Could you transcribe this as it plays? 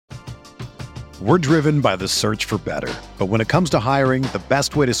We're driven by the search for better. But when it comes to hiring, the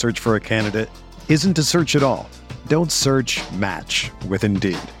best way to search for a candidate isn't to search at all. Don't search, match with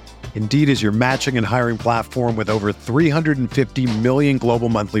Indeed. Indeed is your matching and hiring platform with over 350 million global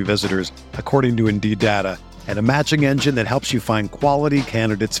monthly visitors, according to Indeed data, and a matching engine that helps you find quality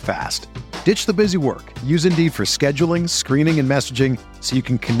candidates fast. Ditch the busy work. Use Indeed for scheduling, screening, and messaging so you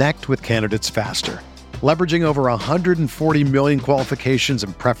can connect with candidates faster. Leveraging over 140 million qualifications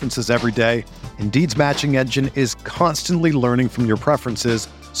and preferences every day, Indeed's matching engine is constantly learning from your preferences,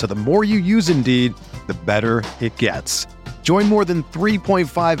 so the more you use Indeed, the better it gets. Join more than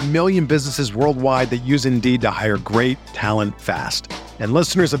 3.5 million businesses worldwide that use Indeed to hire great talent fast. And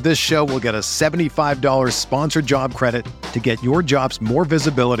listeners of this show will get a $75 sponsored job credit to get your jobs more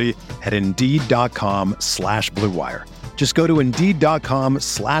visibility at Indeed.com/Blue Wire. Just go to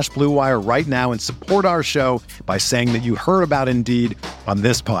Indeed.com/Blue Wire right now and support our show by saying that you heard about Indeed on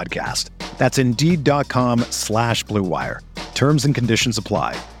this podcast. That's Indeed.com/Blue Wire. Terms and conditions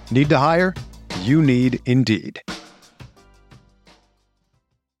apply. Need to hire? You need Indeed.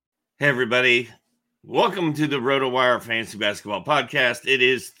 Hey, everybody. Welcome to the RotoWire Fantasy Basketball Podcast. It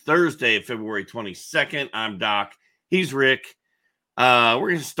is Thursday, February 22nd. I'm Doc. He's Rick. We're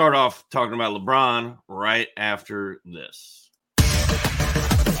going to start off talking about LeBron right after this.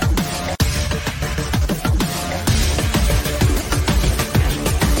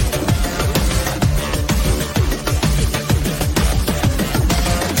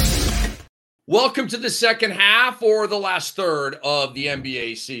 Welcome to the second half or the last third of the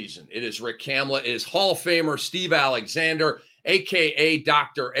NBA season. It is Rick Kamla. It is Hall of Famer Steve Alexander, a.k.a.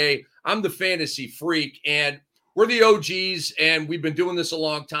 Dr. A. I'm the fantasy freak, and we're the OGs, and we've been doing this a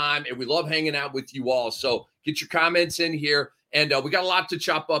long time, and we love hanging out with you all. So get your comments in here, and we got a lot to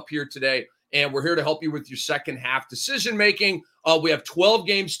chop up here today, and we're here to help you with your second half decision-making. We have 12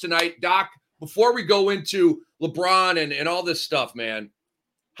 games tonight. Doc, before we go into LeBron and all this stuff, man,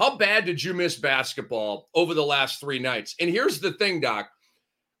 how bad did you miss basketball over the last 3 nights? And here's the thing, Doc.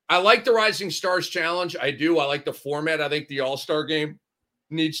 I like the Rising Stars Challenge. I do. I like the format. I think the All-Star game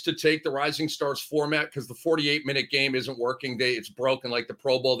needs to take the Rising Stars format because the 48-minute game isn't working. It's broken like the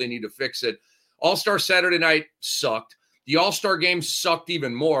Pro Bowl. They need to fix it. All-Star Saturday night sucked. The All-Star game sucked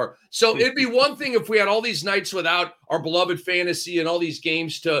even more. So it'd be one thing if we had all these nights without our beloved fantasy and all these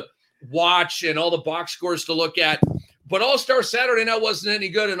games to watch and all the box scores to look at. But All-Star Saturday night wasn't any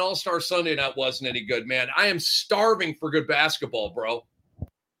good, and All-Star Sunday night wasn't any good, man. I am starving for good basketball, bro.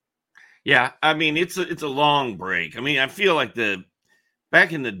 Yeah, I mean, it's a long break. I mean, I feel like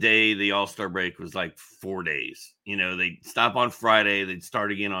back in the day, the All-Star break was like 4 days. You know, they'd stop on Friday, they'd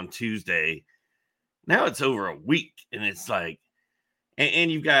start again on Tuesday. Now it's over a week, and it's like,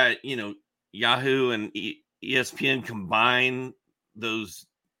 and you've got, you know, Yahoo and ESPN combine those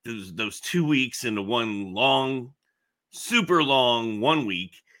 2 weeks into one long, super long 1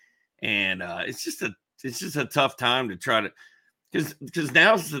 week, and it's just a tough time to try to, because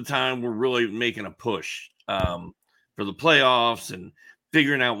now's the time we're really making a push for the playoffs and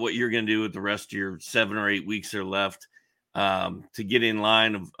figuring out what you're going to do with the rest of your 7 or 8 weeks that are left to get in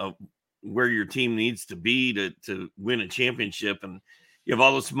line of where your team needs to be to win a championship. And you have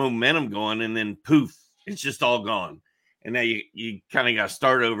all this momentum going, and then poof, it's just all gone. And now you kind of got to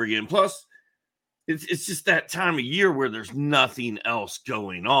start over again. Plus, it's just that time of year where there's nothing else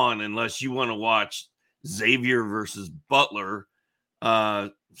going on unless you want to watch Xavier versus Butler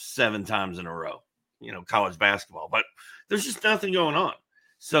 7 times in a row, you know, college basketball. But there's just nothing going on.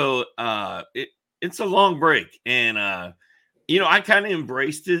 So it's a long break. And, you know, I kind of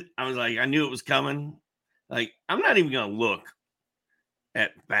embraced it. I was like, I knew it was coming. Like, I'm not even going to look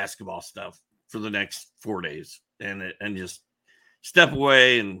at basketball stuff for the next 4 days and just step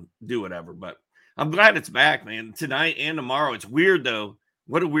away and do whatever. But I'm glad it's back, man, tonight and tomorrow. It's weird, though.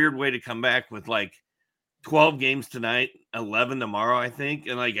 What a weird way to come back with, like, 12 games tonight, 11 tomorrow, I think.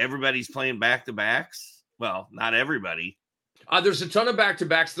 And, like, everybody's playing back-to-backs. Well, not everybody. There's a ton of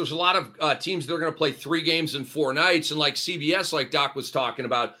back-to-backs. There's a lot of teams that are going to play 3 games in 4 nights. And like CBS, like Doc was talking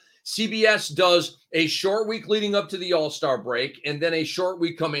about, CBS does a short week leading up to the All-Star break and then a short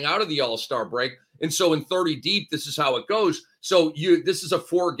week coming out of the All-Star break. And so in 30 deep, this is how it goes. So this is a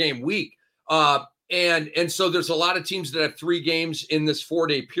 4-game week. And so there's a lot of teams that have 3 games in this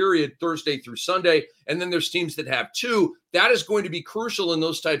 4-day period, Thursday through Sunday. And then there's teams that have 2. That is going to be crucial in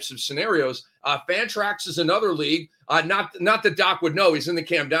those types of scenarios. Fantrax is another league. Not that Doc would know. He's in the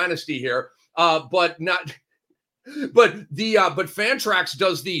Cam Dynasty here. But Fantrax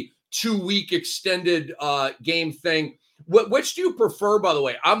does the 2-week extended game thing. Which do you prefer, by the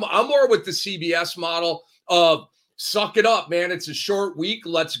way? I'm more with the CBS model of suck it up, man. It's a short week.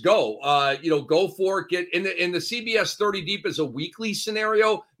 Let's go. Go for it. Get in the CBS 30 deep is a weekly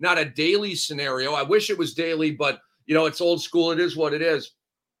scenario, not a daily scenario. I wish it was daily, but it's old school. It is what it is.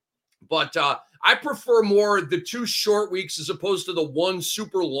 But I prefer more the 2 short weeks as opposed to the 1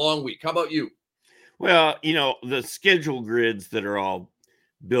 super long week. How about you? Well, the schedule grids that are all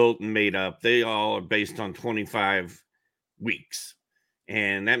built and made up, they all are based on 25 weeks.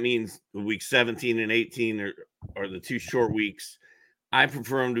 And that means week 17 and 18 are the 2 short weeks. I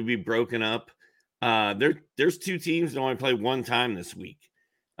prefer them to be broken up. There's 2 teams that only play 1 time this week.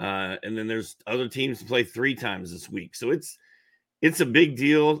 And then there's other teams that play 3 times this week. So it's a big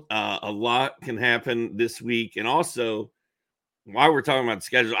deal. A lot can happen this week. And also, while we're talking about the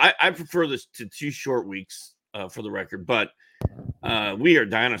schedule, I prefer this to 2 short weeks for the record. But we are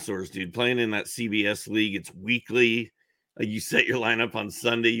dinosaurs, dude. Playing in that CBS league, it's weekly. You set your lineup on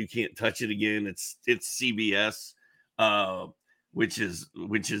Sunday. You can't touch it again. It's CBS, which is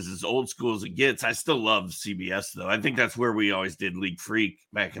as old school as it gets. I still love CBS, though. I think that's where we always did League Freak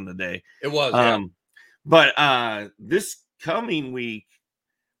back in the day. It was, yeah. But this coming week,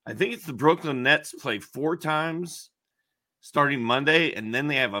 I think it's the Brooklyn Nets play 4 times starting Monday, and then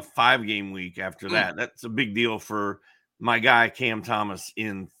they have a 5-game week after that. That's a big deal for my guy Cam Thomas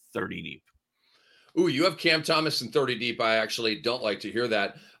in 30 deep. Ooh, you have Cam Thomas in 30 deep. I actually don't like to hear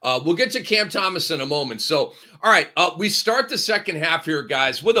that. We'll get to Cam Thomas in a moment. So, all right, we start the second half here,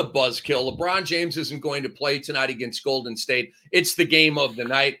 guys, with a buzzkill. LeBron James isn't going to play tonight against Golden State. It's the game of the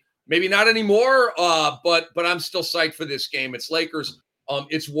night. Maybe not anymore, but I'm still psyched for this game. It's Lakers,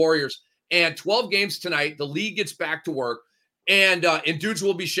 it's Warriors, and 12 games tonight. The league gets back to work, and dudes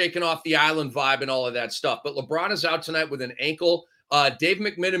will be shaking off the island vibe and all of that stuff. But LeBron is out tonight with an ankle. Dave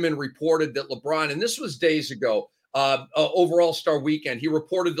McMenamin reported that LeBron, and this was days ago, over All-Star Weekend, he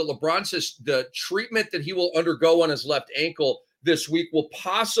reported that LeBron says the treatment that he will undergo on his left ankle this week will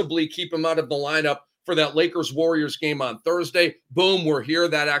possibly keep him out of the lineup for that Lakers-Warriors game on Thursday. Boom, we're here.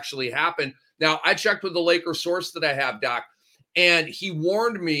 That actually happened. Now, I checked with the Lakers source that I have, Doc, and he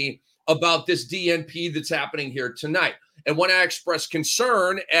warned me about this DNP that's happening here tonight. And when I expressed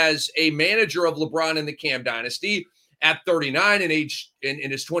concern as a manager of LeBron in the Cam dynasty, at 39 in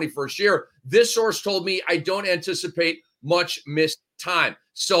his 21st year, this source told me I don't anticipate much missed time.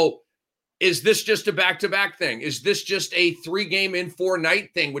 So is this just a back-to-back thing? Is this just a 3-game in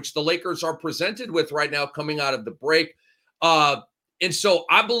 4-night thing, which the Lakers are presented with right now coming out of the break? And so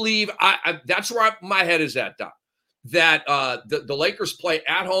I believe that's where my head is at, Doc, that the Lakers play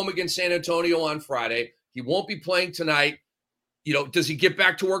at home against San Antonio on Friday. He won't be playing tonight. Does he get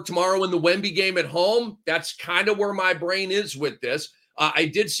back to work tomorrow in the Wemby game at home? That's kind of where my brain is with this. I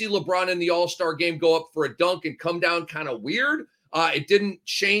did see LeBron in the All-Star game go up for a dunk and come down kind of weird. It didn't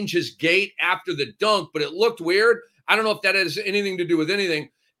change his gait after the dunk, but it looked weird. I don't know if that has anything to do with anything.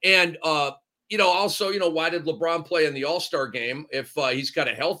 And, also, why did LeBron play in the All-Star game if he's got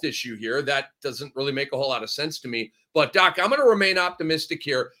a health issue here? That doesn't really make a whole lot of sense to me. But, Doc, I'm going to remain optimistic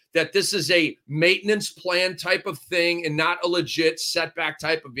here that this is a maintenance plan type of thing and not a legit setback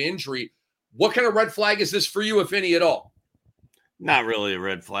type of injury. What kind of red flag is this for you, if any at all? Not really a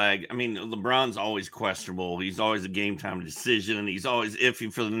red flag. I mean, LeBron's always questionable. He's always a game time decision. He's always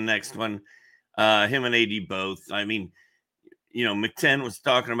iffy for the next one. Him and AD both. I mean, McTen was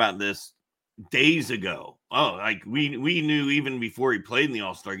talking about this days ago. Oh, like we knew even before he played in the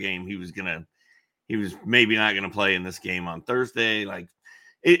All-Star game, he was maybe not going to play in this game on Thursday. Like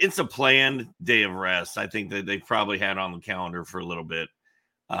it's a planned day of rest. I think that they probably had on the calendar for a little bit.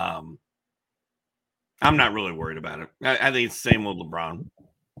 I'm not really worried about it. I think it's the same with LeBron.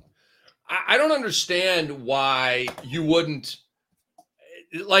 I don't understand why you wouldn't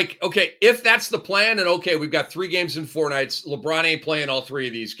okay, if that's the plan and okay, we've got 3 games in 4 nights. LeBron ain't playing all 3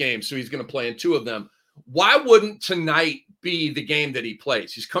 of these games, so he's going to play in 2 of them. Why wouldn't tonight be the game that he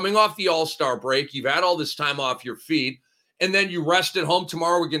plays? He's coming off the All-Star break. You've had all this time off your feet, and then you rest at home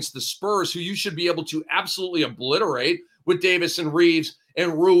tomorrow against the Spurs, who you should be able to absolutely obliterate with Davis and Reeves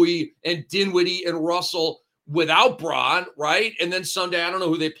and Rui and Dinwiddie and Russell without Bron, right? And then Sunday, I don't know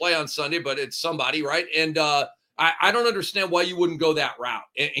who they play on Sunday, but it's somebody, right? And I don't understand why you wouldn't go that route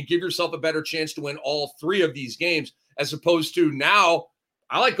and give yourself a better chance to win all 3 of these games, as opposed to now.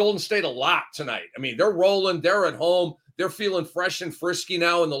 I like Golden State a lot tonight. I mean, they're rolling. They're at home. They're feeling fresh and frisky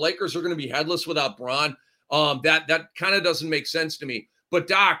now, and the Lakers are going to be headless without Bron. That kind of doesn't make sense to me. But,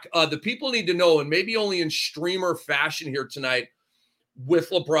 Doc, the people need to know, and maybe only in streamer fashion here tonight with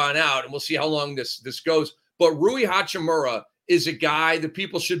LeBron out, and we'll see how long this goes, but Rui Hachimura is a guy that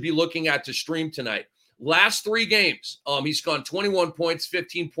people should be looking at to stream tonight. Last 3 games, he's gone 21 points,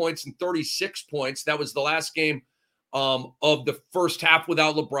 15 points, and 36 points. That was the last game of the first half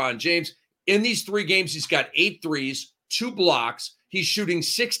without LeBron James. In these 3 games, he's got 8 threes, 2 blocks. He's shooting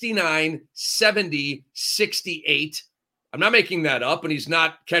 69, 70, 68. I'm not making that up, and he's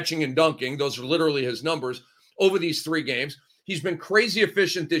not catching and dunking. Those are literally his numbers over these 3 games. He's been crazy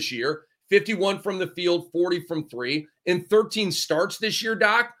efficient this year, 51 from the field, 40 from 3. In 13 starts this year,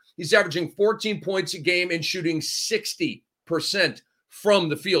 Doc, he's averaging 14 points a game and shooting 60% from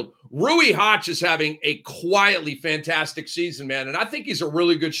the field. Rui Hach is having a quietly fantastic season, man, and I think he's a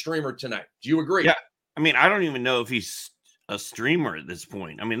really good streamer tonight. Do you agree? Yeah. I mean, I don't even know if he's a streamer at this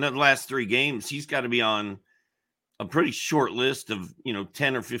point. I mean, the last 3 games, he's got to be on a pretty short list of,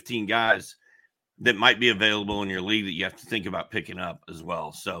 10 or 15 guys that might be available in your league that you have to think about picking up as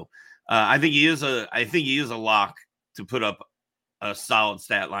well. So I think he is a lock to put up a solid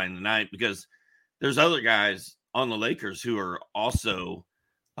stat line tonight, because there's other guys on the Lakers who are also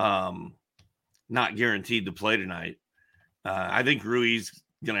not guaranteed to play tonight. I think Rui's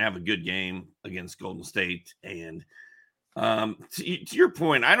going to have a good game against Golden State. And to your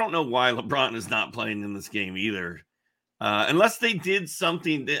point, I don't know why LeBron is not playing in this game either. Unless they did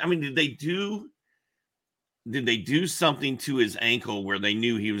something. Did they do something to his ankle where they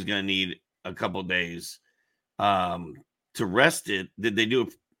knew he was going to need a couple days to rest it? Did they do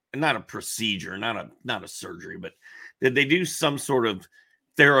not a procedure, not a surgery, but did they do some sort of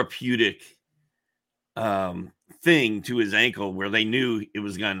therapeutic thing to his ankle where they knew it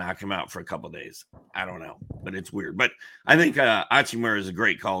was going to knock him out for a couple of days? I don't know, but it's weird. But I think Hachimura is a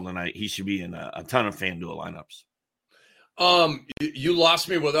great call tonight. He should be in a ton of FanDuel lineups. You lost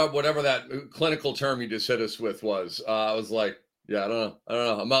me with whatever that clinical term you just hit us with was. I was like, yeah, I don't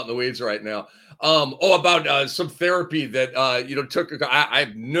know. I'm out in the weeds right now. About some therapy that took. I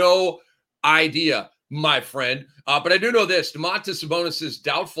have no idea, my friend. But I do know this: Domantas Sabonis is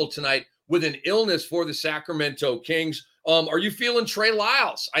doubtful tonight with an illness for the Sacramento Kings. Are you feeling Trey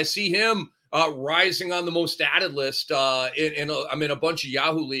Lyles? I see him rising on the most added list. I'm in a bunch of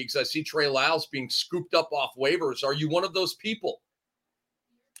Yahoo leagues. I see Trey Lyles being scooped up off waivers. Are you one of those people?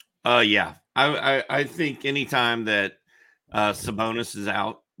 Yeah. I think anytime that Sabonis is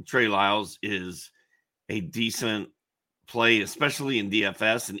out, Trey Lyles is a decent play, especially in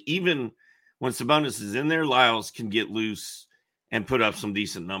DFS. And even when Sabonis is in there, Lyles can get loose and put up some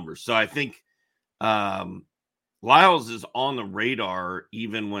decent numbers. So I think Lyles is on the radar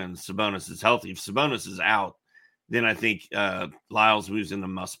even when Sabonis is healthy. If Sabonis is out, then I think Lyles moves into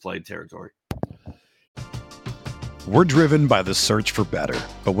must-play territory. We're driven by the search for better.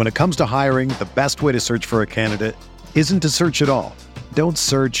 But when it comes to hiring, the best way to search for a candidate isn't to search at all. Don't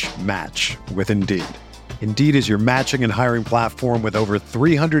search, match with Indeed. Indeed is your matching and hiring platform with over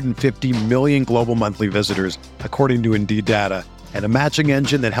 350 million global monthly visitors, according to Indeed data, and a matching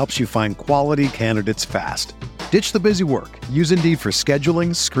engine that helps you find quality candidates fast. Ditch the busy work. Use Indeed for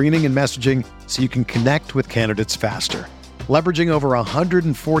scheduling, screening, and messaging so you can connect with candidates faster. Leveraging over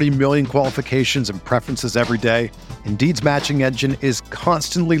 140 million qualifications and preferences every day, Indeed's matching engine is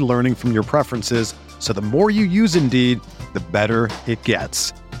constantly learning from your preferences, so the more you use Indeed, the better it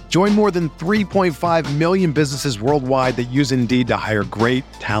gets. Join more than 3.5 million businesses worldwide that use Indeed to hire great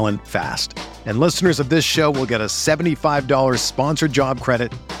talent fast. And listeners of this show will get a $75 sponsored job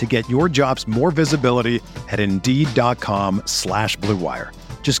credit to get your jobs more visibility at Indeed.com/Blue Wire.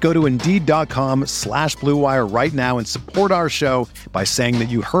 Just go to Indeed.com/Blue Wire right now and support our show by saying that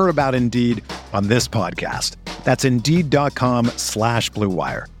you heard about Indeed on this podcast. That's Indeed.com/Blue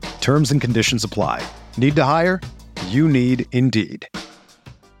Wire. Terms and conditions apply. Need to hire? You need Indeed.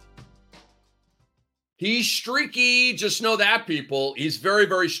 He's streaky. Just know that, people. He's very,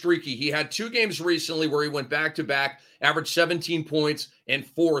 very streaky. He had 2 games recently where he went back-to-back, averaged 17 points and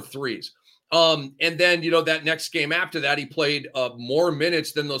 4 threes. And then, that next game after that, he played more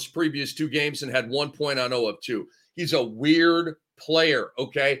minutes than those previous 2 games and had 1 point on 0 of 2. He's a weird player,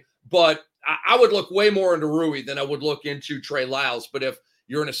 okay? But I would look way more into Rui than I would look into Trey Lyles. But if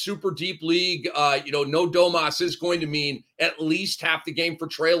you're in a super deep league, no Domas is going to mean at least half the game for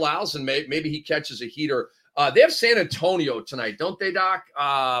Trey Lyles, and maybe he catches a heater. They have San Antonio tonight, don't they, Doc?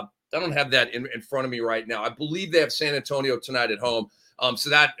 I don't have that in front of me right now. I believe they have San Antonio tonight at home. So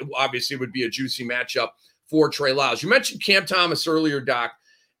that obviously would be a juicy matchup for Trey Lyles. You mentioned Cam Thomas earlier, Doc.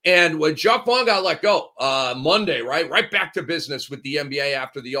 And when Jacques Vaughn got let go Monday, right back to business with the NBA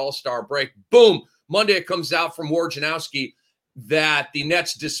after the All-Star break. Boom. Monday it comes out from Wojnarowski that the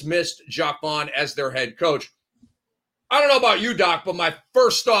Nets dismissed Jacques Vaughn as their head coach. I don't know about you, Doc, but my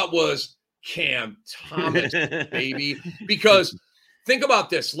first thought was Cam Thomas, baby. Because think about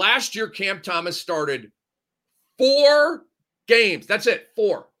this. Last year, Cam Thomas started 4 games. That's it,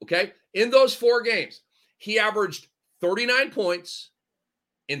 4, okay? In those 4 games, he averaged 39 points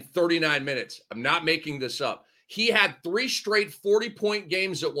in 39 minutes. I'm not making this up. He had 3 straight 40-point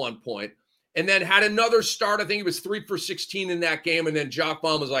games at one point, and then had another start. I think he was 3 for 16 in that game. And then Jacques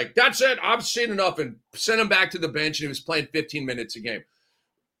Vaughn was like, that's it, I've seen enough, and sent him back to the bench, and he was playing 15 minutes a game.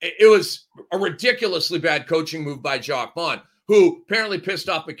 It was a ridiculously bad coaching move by Jacques Vaughn, who apparently pissed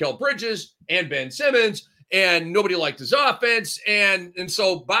off Mikal Bridges and Ben Simmons, and nobody liked his offense. And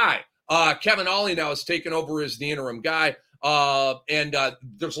so bye. Kevin Ollie now has taken over as the interim guy. And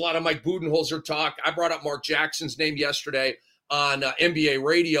there's a lot of Mike Budenholzer talk. I brought up Mark Jackson's name yesterday on NBA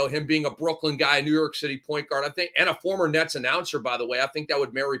radio, him being a Brooklyn guy, New York City point guard, I think, and a former Nets announcer, by the way. I think that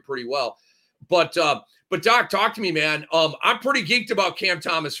would marry pretty well. But Doc, talk to me, man. I'm pretty geeked about Cam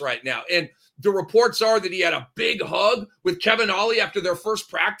Thomas right now. And the reports are that he had a big hug with Kevin Ollie after their first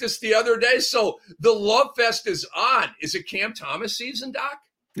practice the other day. So the love fest is on. Is it Cam Thomas season, Doc?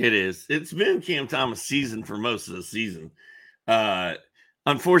 It is. It's been Cam Thomas season for most of the season.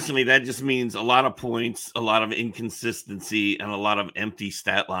 Unfortunately, that just means a lot of points, a lot of inconsistency, and a lot of empty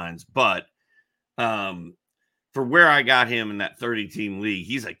stat lines. But for where I got him in that 30-team league,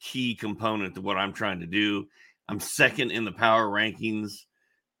 he's a key component to what I'm trying to do. I'm second in the power rankings.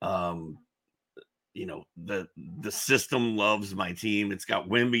 The system loves my team. It's got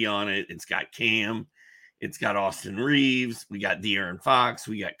Wemby on it. It's got Cam. It's got Austin Reeves. We got De'Aaron Fox.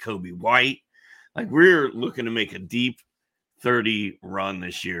 We got Kobe White. Like, we're looking to make a deep 30 run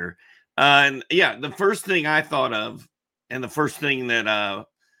this year. The first thing I thought of, and the first thing that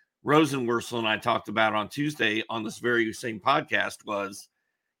Rosenworcel and I talked about on Tuesday on this very same podcast, was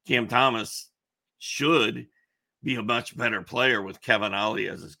Cam Thomas should be a much better player with Kevin Ollie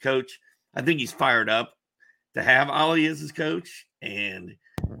as his coach. I think he's fired up to have Ollie as his coach, and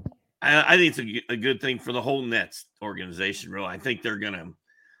I think it's a good thing for the whole Nets organization, really. I think they're going to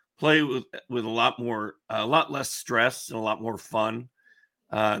play with a lot less stress and a lot more fun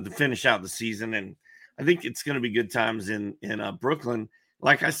to finish out the season. And I think it's going to be good times in Brooklyn.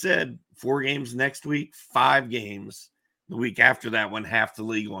 Like I said, 4 games next week, 5 games the week after that, when half the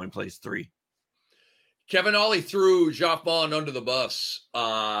league only plays 3. Kevin Ollie threw Jacques Vaughn under the bus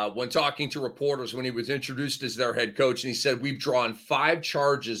when talking to reporters when he was introduced as their head coach. And he said, we've drawn 5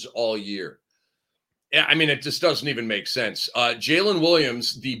 charges all year. Yeah, I mean, it just doesn't even make sense. Jalen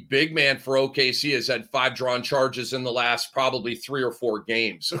Williams, the big man for OKC, has had 5 drawn charges in the last probably 3 or 4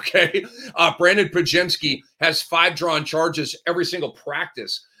 games, okay? Brandon Podziemski has 5 drawn charges every single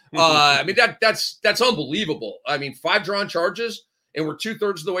practice. I mean, that's unbelievable. I mean, 5 drawn charges, and we're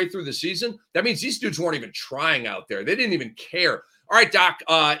 2/3 of the way through the season. That means these dudes weren't even trying out there. They didn't even care. All right, Doc,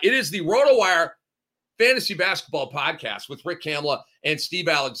 it is the RotoWire Fantasy Basketball Podcast with Rick Kamla and Steve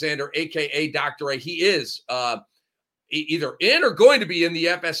Alexander, a.k.a. Dr. A. He is either in or going to be in the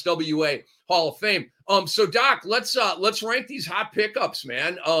FSWA Hall of Fame. So, Doc, let's rank these hot pickups,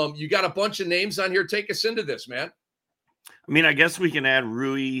 man. You got a bunch of names on here. Take us into this, man. I mean, I guess we can add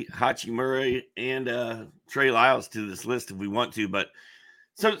Rui Hachimura and Trey Lyles to this list if we want to. But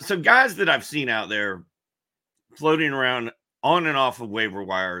so guys that I've seen out there floating around on and off of waiver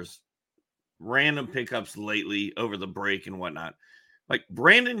wires, random pickups lately over the break and whatnot. Like,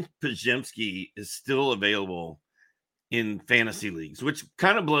 Brandon Podziemski is still available in fantasy leagues, which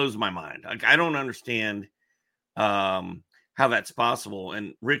kind of blows my mind. Like, I don't understand how that's possible.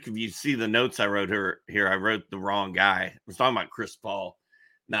 And Rick, if you see the notes I wrote here, I wrote the wrong guy. I was talking about Chris Paul,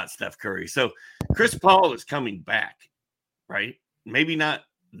 not Steph Curry. So Chris Paul is coming back, right? Maybe not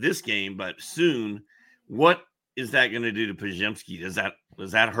this game, but soon. What is that going to do to Podziemski? Does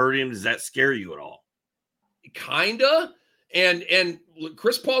that hurt him? Does that scare you at all? Kinda. And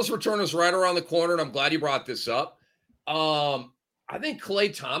Chris Paul's return is right around the corner, and I'm glad you brought this up. I think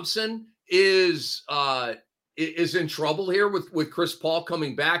Klay Thompson is in trouble here with Chris Paul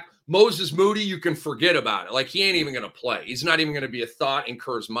coming back. Moses Moody, you can forget about it. Like, he ain't even going to play. He's not even going to be a thought in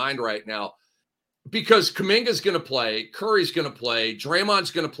Kerr's mind right now, because Kuminga's going to play, Curry's going to play,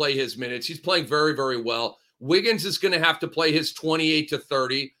 Draymond's going to play his minutes. He's playing very, very well. Wiggins is going to have to play his 28 to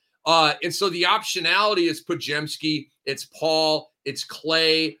 30. And so the optionality is Podziemski, it's Paul, it's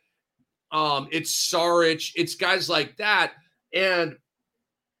Klay, it's Saric, it's guys like that. And,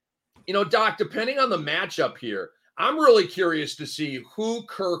 you know, Doc, depending on the matchup here, I'm really curious to see who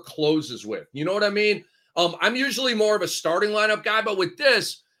Kerr closes with. You know what I mean? I'm usually more of a starting lineup guy, but with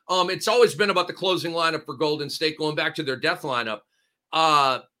this, it's always been about the closing lineup for Golden State, going back to their death lineup.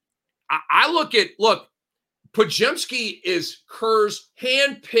 Look, Podziemski is Kerr's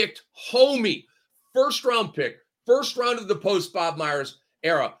hand-picked homie, first round pick, first round of the post-Bob Myers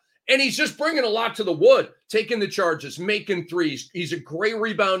era. And he's just bringing a lot to the wood, taking the charges, making threes. He's a great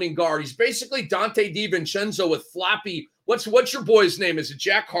rebounding guard. He's basically Dante DiVincenzo with floppy. What's your boy's name? Is it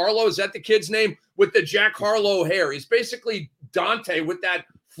Jack Harlow? Is that the kid's name? With the Jack Harlow hair. He's basically Dante with that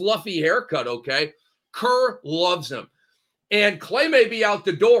fluffy haircut, okay? Kerr loves him. And Clay may be out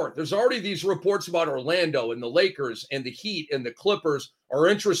the door. There's already these reports about Orlando and the Lakers and the Heat and the Clippers are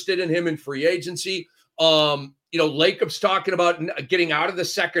interested in him in free agency. Lacob's talking about getting out of the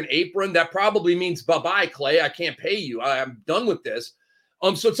second apron. That probably means bye-bye, Clay. I can't pay you. I'm done with this.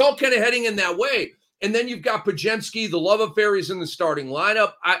 So it's all kind of heading in that way. And then you've got Podziemski, the love affair is in the starting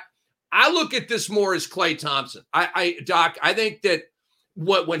lineup. I look at this more as Klay Thompson. Doc, I think that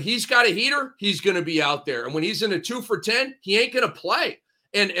when he's got a heater, he's going to be out there. And when he's in a 2 for 10, he ain't going to play.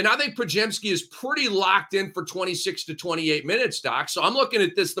 And I think Podziemski is pretty locked in for 26 to 28 minutes, Doc. So I'm looking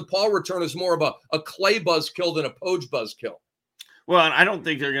at this. The Paul return is more of a Clay buzzkill than a Poj buzzkill. Well, and I don't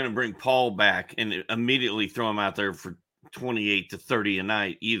think they're going to bring Paul back and immediately throw him out there for 28 to 30 a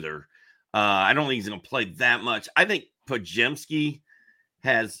night either. I don't think he's going to play that much. I think Podziemski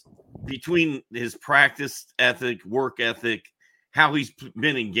has, between his practice ethic, work ethic, how he's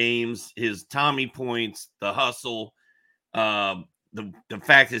been in games, his Tommy points, the hustle, the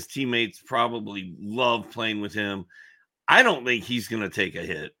fact his teammates probably love playing with him. I don't think he's going to take a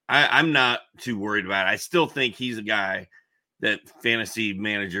hit. I'm not too worried about it. I still think he's a guy that fantasy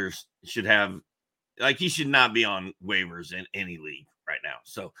managers should have. Like, he should not be on waivers in any league right now.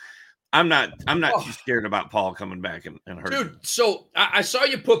 So I'm not too scared about Paul coming back and hurting. Dude, so I saw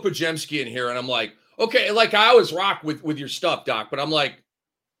you put Podziemski in here, and I'm like, okay, like I always rock with your stuff, Doc, but I'm like,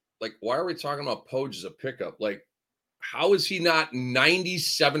 why are we talking about Poj as a pickup? Like, how is he not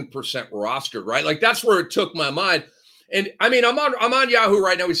 97% rostered, right? Like, that's where it took my mind. And I mean, I'm on Yahoo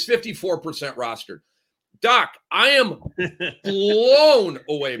right now. He's 54% rostered. Doc, I am blown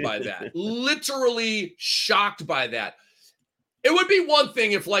away by that. Literally shocked by that. It would be one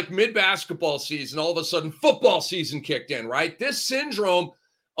thing if, like, mid-basketball season, all of a sudden football season kicked in, right? This syndrome,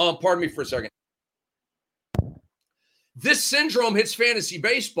 pardon me for a second. This syndrome hits fantasy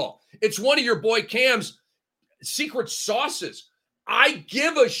baseball. It's one of your boy Cam's secret sauces. I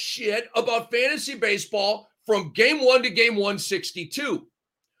give a shit about fantasy baseball from game 1 to game 162.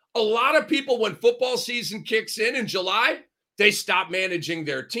 A lot of people, when football season kicks in July, they stop managing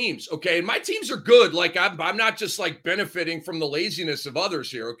their teams, okay? And my teams are good. Like, I'm not just, like, benefiting from the laziness of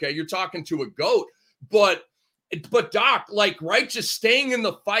others here, okay? You're talking to a goat. But Doc, like, right, just staying in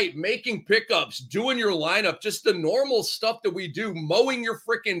the fight, making pickups, doing your lineup, just the normal stuff that we do, mowing your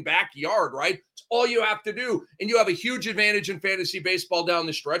freaking backyard, right? It's all you have to do. And you have a huge advantage in fantasy baseball down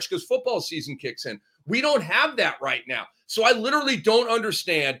the stretch because football season kicks in. We don't have that right now. So I literally don't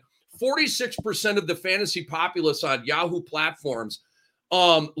understand 46% of the fantasy populace on Yahoo platforms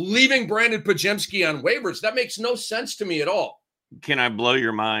leaving Brandon Podziemski on waivers. That makes no sense to me at all. Can I blow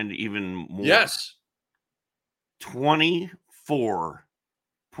your mind even more? Yes.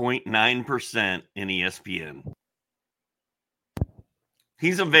 24.9% in ESPN.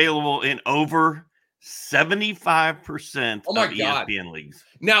 He's available in over 75% of ESPN leagues.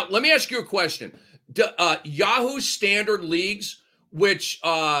 Now, let me ask you a question. Yahoo standard leagues, which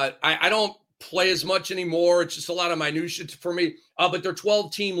I don't play as much anymore. It's just a lot of minutia for me. But they're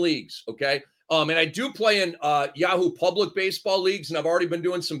 12-team leagues, okay? And I do play in Yahoo public baseball leagues, and I've already been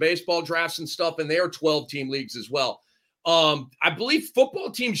doing some baseball drafts and stuff, and they are 12-team leagues as well. I believe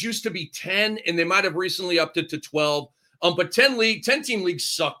football teams used to be 10, and they might have recently upped it to 12. But 10-team leagues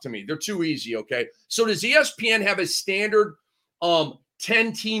suck to me. They're too easy, okay? So does ESPN have a standard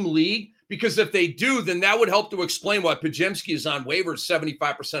 10-team league? Because if they do, then that would help to explain why Podziemski is on waivers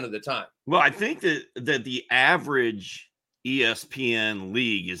 75% of the time. Well, I think that the average ESPN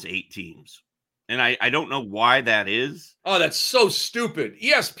league is 8 teams. And I don't know why that is. Oh, that's so stupid.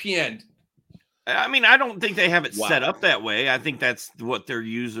 ESPN. I mean, I don't think they have it set up that way. I think that's what their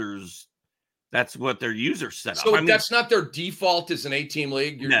users set up. So that's not their default as an 8-team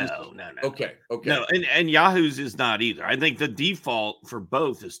league? No. Okay. No, and Yahoo's is not either. I think the default for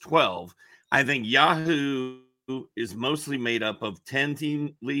both is 12. I think Yahoo is mostly made up of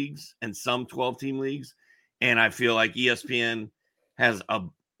 10-team leagues and some 12-team leagues. And I feel like ESPN has a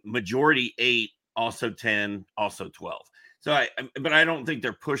majority 8, also 10, also 12. But I don't think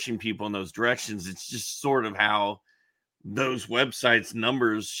they're pushing people in those directions. It's just sort of how those websites'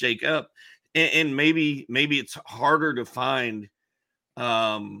 numbers shake up. And maybe it's harder to find.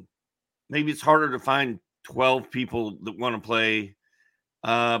 Maybe it's harder to find 12 people that want to play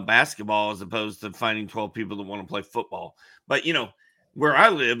basketball as opposed to finding 12 people that want to play football. But where I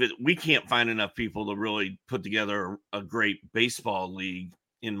live, we can't find enough people to really put together a great baseball league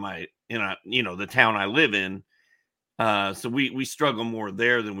in the town I live in. So we struggle more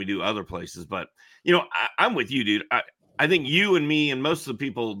there than we do other places. But, I'm with you, dude. I think you and me and most of the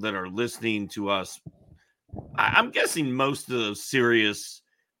people that are listening to us, I'm guessing most of the serious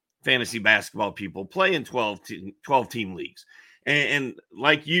fantasy basketball people play in 12 team leagues. And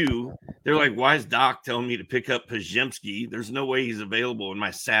like you, they're like, why is Doc telling me to pick up Pajemski? There's no way he's available in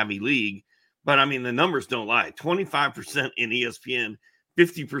my savvy league. But I mean, the numbers don't lie. 25% in ESPN,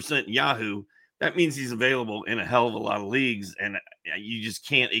 50% Yahoo. That means he's available in a hell of a lot of leagues. And you just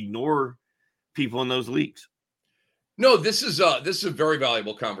can't ignore people in those leagues. No, this is a very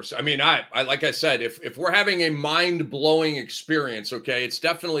valuable conversation. I mean, I like I said, if we're having a mind-blowing experience, okay, it's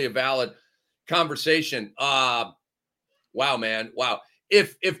definitely a valid conversation. Wow, man. Wow.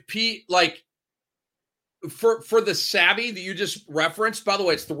 If Pete, like, for the savvy that you just referenced, by the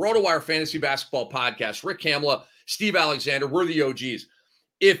way, it's the RotoWire Fantasy Basketball Podcast. Rick Kamla, Steve Alexander, we're the OGs.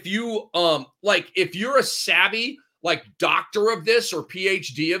 If you if you're a savvy like doctor of this or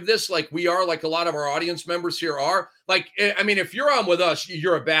PhD of this, like we are, like a lot of our audience members here are, like, I mean, if you're on with us,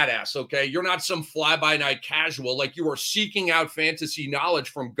 you're a badass, okay? You're not some fly-by-night casual. Like, you are seeking out fantasy knowledge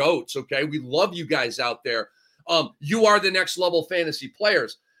from GOATs, okay? We love you guys out there. You are the next level fantasy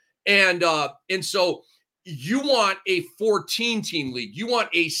players. And so you want a 14-team league. You want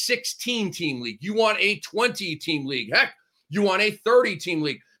a 16-team league. You want a 20-team league. Heck, you want a 30-team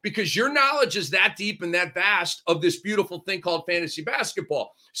league, because your knowledge is that deep and that vast of this beautiful thing called fantasy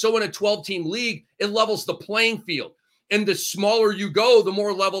basketball. So in a 12-team league, it levels the playing field. And the smaller you go, the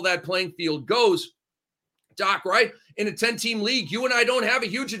more level that playing field goes. Doc, right? In a 10-team league, you and I don't have a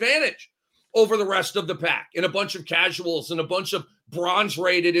huge advantage over the rest of the pack and a bunch of casuals and a bunch of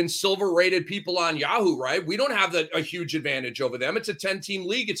bronze-rated and silver-rated people on Yahoo, right? We don't have a huge advantage over them. It's a 10-team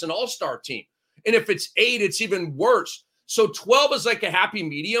league. It's an all-star team. And if it's 8, it's even worse. So 12 is like a happy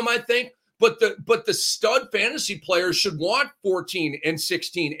medium, I think. But the stud fantasy players should want 14 and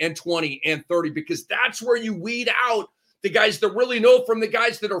 16 and 20 and 30, because that's where you weed out the guys that really know from the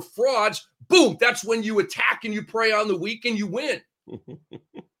guys that are frauds. Boom, that's when you attack and you prey on the weak and you win.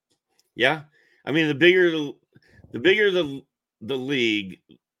 Yeah. I mean, the bigger the league,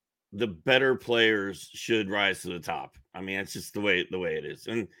 the better players should rise to the top. I mean, that's just the way it is.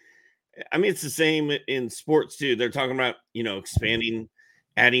 And I mean, it's the same in sports too. They're talking about, expanding,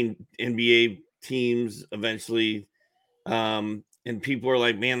 adding NBA teams eventually. And people are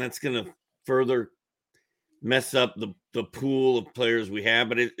like, man, that's going to further mess up the pool of players we have.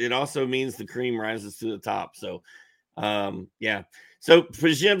 But it also means the cream rises to the top. So, yeah. So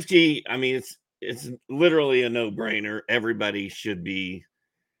Pajemski, I mean, it's literally a no-brainer. Everybody should be.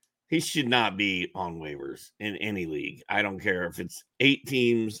 He should not be on waivers in any league. I don't care if it's 8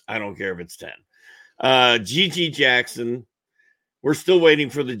 teams. I don't care if it's 10. Gigi Jackson, we're still waiting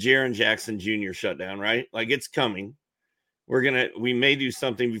for the Jaren Jackson Jr. shutdown, right? Like, it's coming. We may do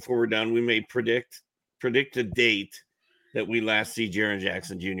something before we're done. We may predict a date that we last see Jaren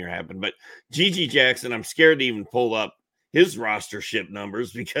Jackson Jr. happen. But Gigi Jackson, I'm scared to even pull up his rostership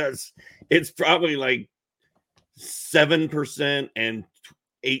numbers, because it's probably like 7% and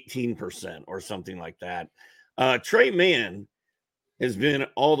 18% or something like that. Trey Mann has been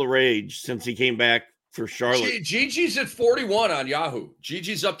all the rage since he came back for Charlotte. Gigi's at 41 on Yahoo.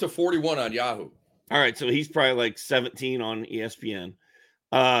 Gigi's up to 41 on Yahoo. All right, so he's probably like 17 on ESPN.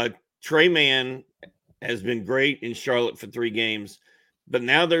 Trey Mann has been great in Charlotte for 3 games, but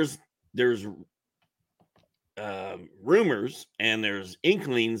now there's rumors and there's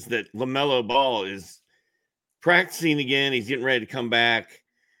inklings that LaMelo Ball is practicing again. He's getting ready to come back.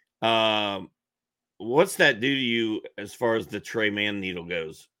 What's that do to you as far as the Trey Mann needle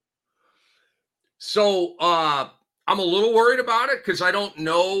goes? So I'm a little worried about it, because I don't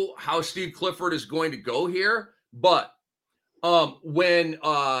know how Steve Clifford is going to go here. But when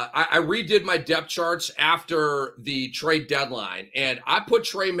I redid my depth charts after the trade deadline, and I put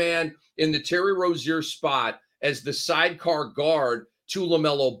Trey Mann in the Terry Rozier spot as the sidecar guard to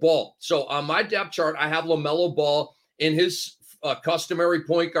LaMelo Ball. So on my depth chart, I have LaMelo Ball in his customary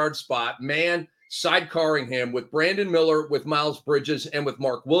point guard spot, Mann sidecarring him with Brandon Miller, with Miles Bridges, and with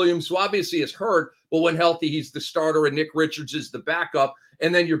Mark Williams, who obviously is hurt, but when healthy, he's the starter, and Nick Richards is the backup.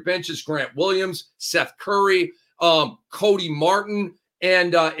 And then your bench is Grant Williams, Seth Curry, Cody Martin,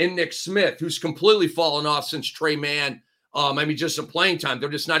 and Nick Smith, who's completely fallen off since Trey Mann. I mean, just some playing time. They're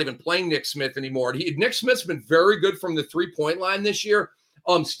just not even playing Nick Smith anymore. Nick Smith's been very good from the 3-point line this year.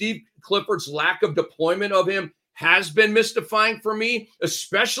 Steve Clifford's lack of deployment of him has been mystifying for me,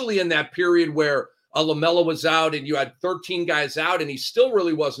 especially in that period where LaMelo was out and you had 13 guys out and he still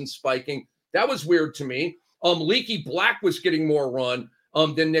really wasn't spiking. That was weird to me. Leaky Black was getting more run.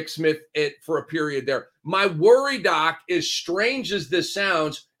 than Nick Smith for a period there. My worry, Doc, as strange as this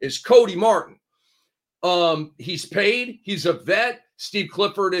sounds, is Cody Martin. He's paid. He's a vet. Steve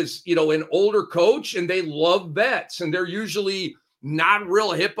Clifford is, an older coach, and they love vets, and they're usually not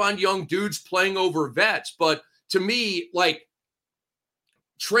real hip on young dudes playing over vets. But to me, like,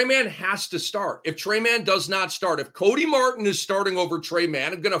 Trey Mann has to start. If Trey Mann does not start, if Cody Martin is starting over Trey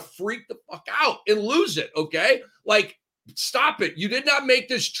Mann, I'm going to freak the fuck out and lose it, okay? Like, stop it. You did not make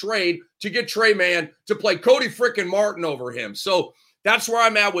this trade to get Trey Mann to play Cody frickin' Martin over him. So that's where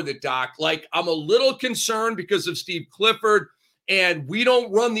I'm at with it, Doc. Like, I'm a little concerned because of Steve Clifford, and we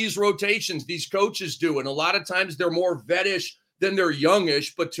don't run these rotations. These coaches do, and a lot of times they're more vettish than they're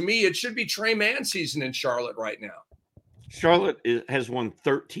youngish. But to me, it should be Trey Mann season in Charlotte right now. Charlotte has won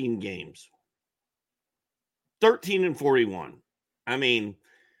 13 games. 13-41. I mean,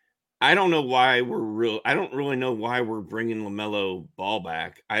 I don't know why I don't really know why we're bringing LaMelo Ball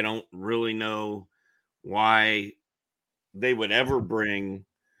back. I don't really know why they would ever bring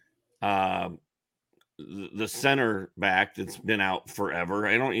the center back that's been out forever.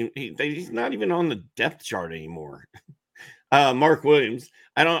 He's not even on the depth chart anymore. Mark Williams.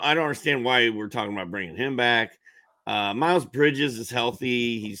 I don't understand why we're talking about bringing him back. Miles Bridges is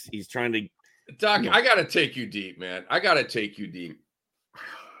healthy. He's trying to. Doc, I got to take you deep, man. I got to take you deep.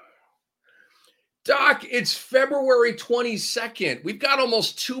 Doc, it's February 22nd. We've got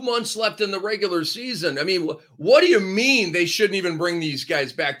almost 2 months left in the regular season. I mean, what do you mean they shouldn't even bring these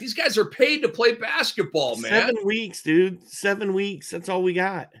guys back? These guys are paid to play basketball, man. 7 weeks, dude. 7 weeks. That's all we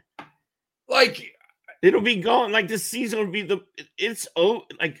got. Like, it'll be gone. Like, this season will be the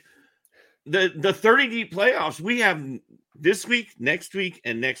 30 deep playoffs. We have this week, next week,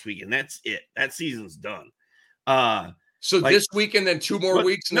 and next week, and that's it. That season's done. So this week and then 2 more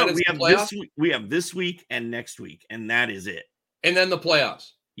weeks, and then it's the playoffs? We have this week and next week, and that is it. And then the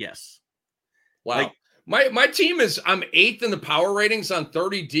playoffs. Yes. Wow. My team I'm 8th in the power ratings on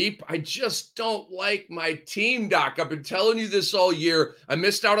 30 deep. I just don't like my team, Doc. I've been telling you this all year. I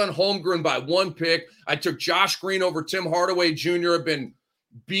missed out on Holmgren by 1 pick. I took Josh Green over Tim Hardaway Jr. I've been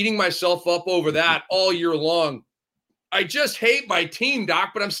beating myself up over that all year long. I just hate my team, Doc,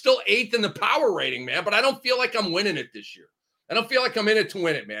 but I'm still 8th in the power rating, man. But I don't feel like I'm winning it this year. I don't feel like I'm in it to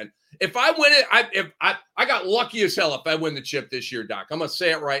win it, man. If I win it, I got lucky as hell if I win the chip this year, Doc. I'm going to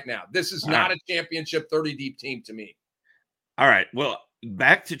say it right now. This is not a championship 30-deep team to me. All right. Well,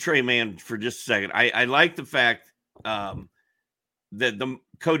 back to Trey Mann for just a second. I like the fact that the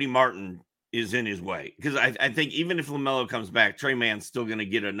Cody Martin is in his way, because I think even if LaMelo comes back, Trey Mann's still going to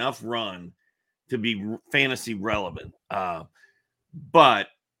get enough run to be fantasy relevant. But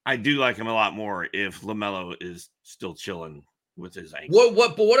I do like him a lot more if LaMelo is still chilling with his ankle.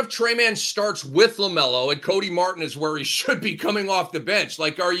 But what if Trey Mann starts with LaMelo and Cody Martin is where he should be coming off the bench?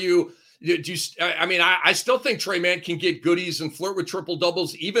 Like, I still think Trey Mann can get goodies and flirt with triple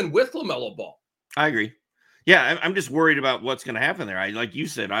doubles even with LaMelo Ball. I agree. Yeah, I'm just worried about what's going to happen there. Like you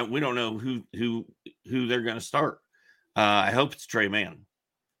said, we don't know who they're going to start. I hope it's Trey Mann.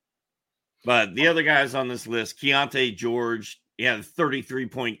 But the other guys on this list, Keontae George, he had a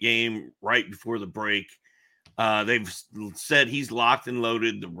 33-point game right before the break. They've said he's locked and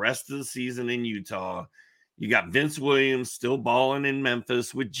loaded the rest of the season in Utah. You got Vince Williams still balling in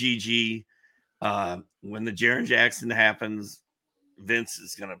Memphis with Gigi. When the Jaren Jackson happens, Vince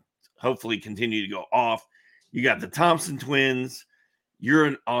is going to hopefully continue to go off. You got the Thompson twins. You're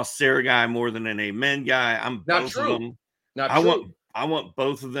an Auxerre guy more than an Amen guy. I'm not both true. of them. Not I true. want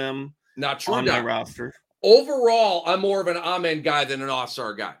both of them. Not true. On my roster. Overall, I'm more of an Amen guy than an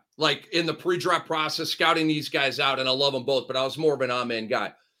Auxerre guy. Like in the pre-draft process, scouting these guys out, and I love them both, but I was more of an Amen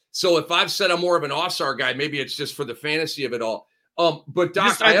guy. So if I've said I'm more of an Auxerre guy, maybe it's just for the fantasy of it all. But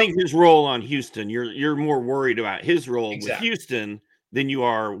Doc, I think his role on Houston, you're more worried about his role with Houston than you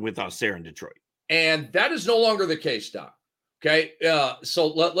are with Auxerre in Detroit. And that is no longer the case, Doc. Okay. So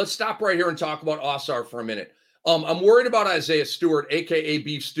let's stop right here and talk about Auxerre for a minute. I'm worried about Isaiah Stewart, a.k.a.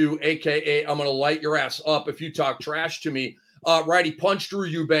 Beef Stew, a.k.a. I'm going to light your ass up if you talk trash to me. Right, he punched Drew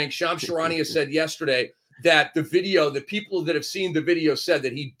Eubanks. Shams Charania said yesterday that the people that have seen the video said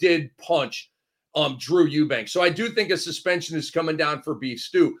that he did punch Drew Eubanks. So I do think a suspension is coming down for Beef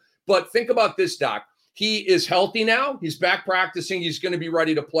Stew. But think about this, Doc. He is healthy now. He's back practicing. He's going to be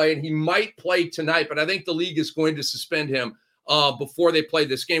ready to play, and he might play tonight. But I think the league is going to suspend him before they play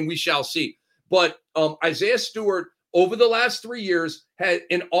this game. We shall see. But Isaiah Stewart, over the last 3 years,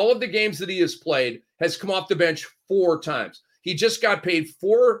 in all of the games that he has played, has come off the bench 4 times. He just got paid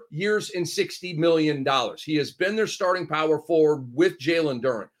 4 years and $60 million. He has been their starting power forward with Jalen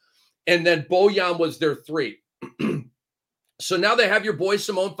Duren. And then Bojan was their 3. So now they have your boy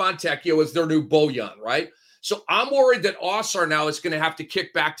Simone Fontecchio as their new Bojan, right? So I'm worried that Ossar now is going to have to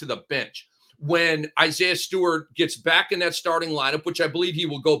kick back to the bench when Isaiah Stewart gets back in that starting lineup, which I believe he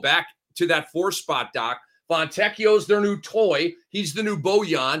will go back to that 4 spot, Doc. Fontecchio's their new toy. He's the new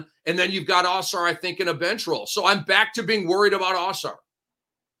Bojan. And then you've got Ossar, I think, in a bench role. So I'm back to being worried about Ossar.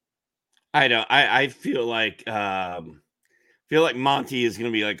 I know. I feel like Monty is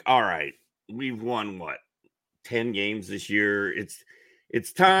going to be like, all right, we've won what, 10 games this year.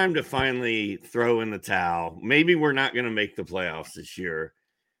 It's time to finally throw in the towel. Maybe we're not going to make the playoffs this year.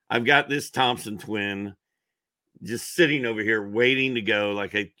 I've got this Thompson twin just sitting over here waiting to go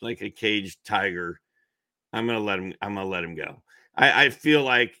like a caged tiger. I'm gonna let him go. I feel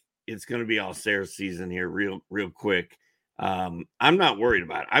like it's gonna be all Sarah's season here real quick. I'm not worried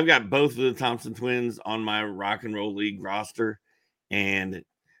about it. I've got both of the Thompson twins on my rock and roll league roster, and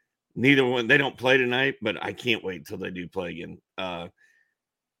neither one, they don't play tonight, but I can't wait till they do play again.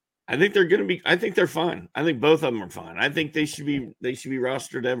 I think they're fine. I think both of them are fine. I think they should be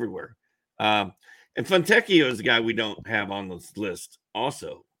rostered everywhere. And Fontecchio is a guy we don't have on this list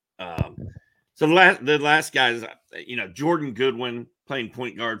also. So the last guys, Jordan Goodwin playing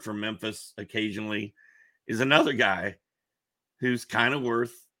point guard for Memphis occasionally is another guy who's kind of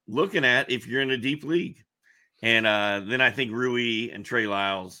worth looking at if you're in a deep league. And then I think Rui and Trey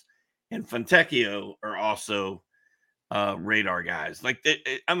Lyles and Fontecchio are also radar guys. Like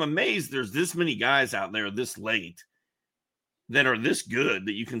I'm amazed there's this many guys out there this late that are this good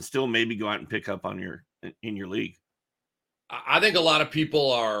that you can still maybe go out and pick up in your league. I think a lot of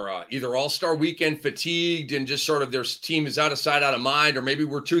people are either All-Star Weekend fatigued and just sort of their team is out of sight, out of mind, or maybe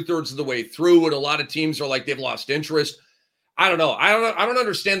we're 2/3 of the way through and a lot of teams are like they've lost interest. I don't know. I don't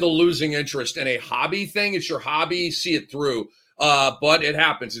understand the losing interest in a hobby thing. It's your hobby, see it through. But it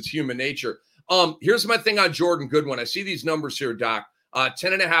happens. It's human nature. Here's my thing on Jordan Goodwin. I see these numbers here, Doc.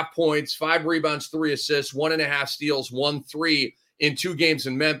 10.5 points, 5 rebounds, 3 assists, 1.5 steals, 1-3 in 2 games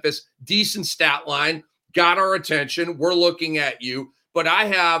in Memphis. Decent stat line. Got our attention. We're looking at you. But I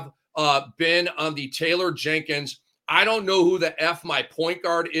have been on the Taylor Jenkins. I don't know who the F my point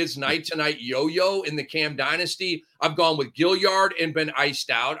guard is night to night yo-yo in the Cam Dynasty. I've gone with Gilliard and been iced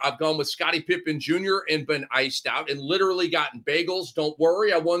out. I've gone with Scottie Pippen Jr. and been iced out and literally gotten bagels. Don't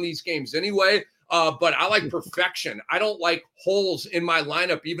worry. I won these games anyway. But I like perfection. I don't like holes in my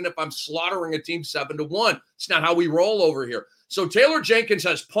lineup, even if I'm slaughtering a team 7-1. It's not how we roll over here. So Taylor Jenkins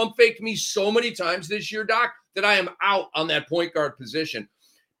has pump faked me so many times this year, Doc, that I am out on that point guard position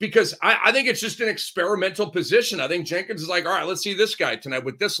because I think it's just an experimental position. I think Jenkins is like, all right, let's see this guy tonight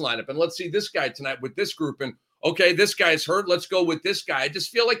with this lineup, and let's see this guy tonight with this group. And okay, this guy's hurt. Let's go with this guy. I just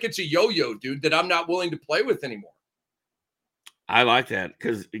feel like it's a yo-yo, dude, that I'm not willing to play with anymore. I like that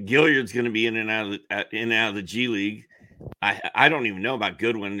because Gilliard's going to be in and out of the G League. I don't even know about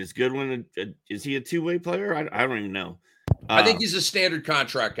Goodwin. Is Goodwin is he a two-way player? I don't even know. I think he's a standard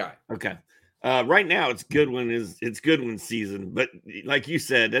contract guy. Okay. Right now it's Goodwin's season, but like you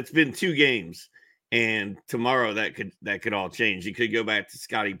said, that's been 2 games, and tomorrow that could all change. He could go back to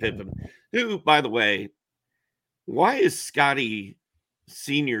Scottie Pippen, who, by the way, why is Scottie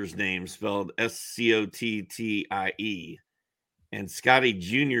Senior's name spelled Scottie and Scottie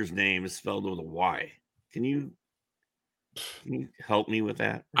Junior's name is spelled with a Y? Can you help me with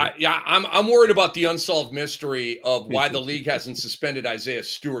that? I'm worried about the unsolved mystery of why the league hasn't suspended Isaiah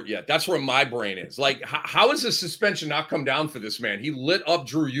Stewart yet. That's where my brain is. Like, how has the suspension not come down for this man? He lit up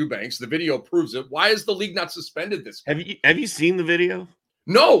Drew Eubanks. The video proves it. Why is the league not suspended this guy? Have you seen the video?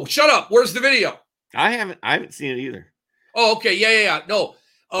 No, shut up. Where's the video? I haven't seen it either. Oh, okay. Yeah. No,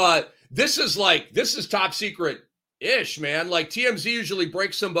 this is top secret. Ish, man. Like TMZ usually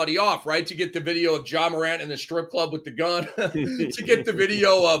breaks somebody off, right? To get the video of Ja Morant in the strip club with the gun, to get the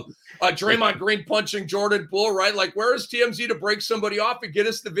video of Draymond Green punching Jordan Poole, right? Like, where is TMZ to break somebody off and get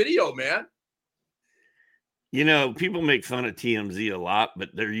us the video, man? People make fun of TMZ a lot, but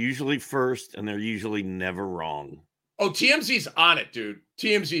they're usually first and they're usually never wrong. Oh, TMZ's on it, dude.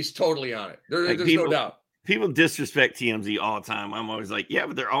 TMZ's totally on it. There's no doubt. People disrespect TMZ all the time. I'm always like, yeah,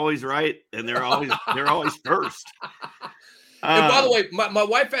 but they're always right, and they're always first. And by the way, my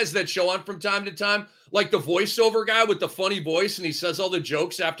wife has that show on from time to time, like the voiceover guy with the funny voice, and he says all the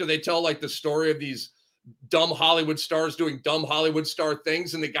jokes after they tell like the story of these dumb Hollywood stars doing dumb Hollywood star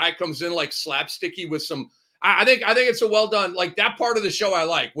things, and the guy comes in like slapsticky with some. I think it's a well done, like that part of the show I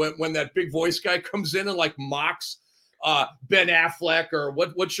like when that big voice guy comes in and like mocks Ben Affleck or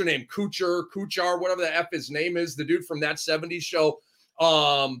what's your name? Kuchar, whatever the F his name is, the dude from that 70s show.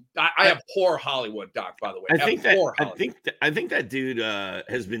 I abhor Hollywood, Doc, by the way. I think that dude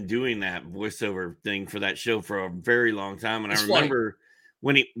has been doing that voiceover thing for that show for a very long time. And I remember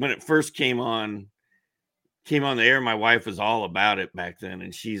when it first came on the air, my wife was all about it back then.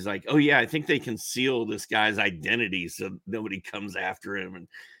 And she's like, oh yeah, I think they conceal this guy's identity so nobody comes after him. And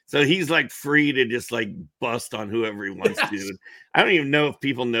so he's like free to just like bust on whoever he wants to. I don't even know if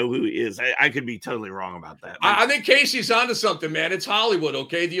people know who he is. I could be totally wrong about that. I think Casey's onto something, man. It's Hollywood,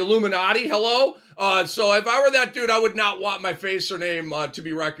 okay? The Illuminati, hello? So if I were that dude, I would not want my face or name to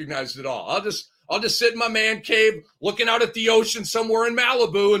be recognized at all. I'll just sit in my man cave looking out at the ocean somewhere in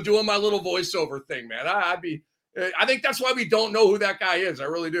Malibu and doing my little voiceover thing, man. I think that's why we don't know who that guy is. I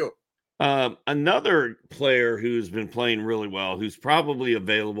really do. Another player who's been playing really well, who's probably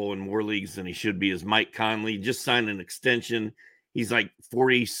available in more leagues than he should be, is Mike Conley. Just signed an extension. He's like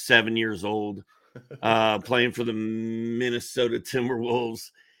 47 years old, playing for the Minnesota Timberwolves.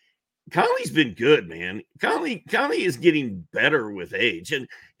 Conley's been good, man. Conley is getting better with age. And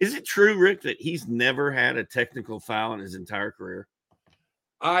is it true, Rick, that he's never had a technical foul in his entire career?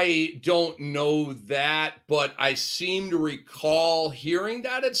 I don't know that, but I seem to recall hearing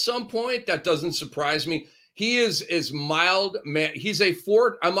that at some point. That doesn't surprise me. He is mild, man.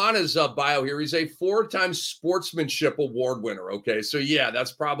 I'm on his bio here. He's a 4-time sportsmanship award winner. Okay. So yeah,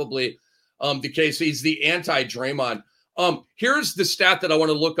 that's probably the case. He's the anti-Draymond. Here's the stat that I want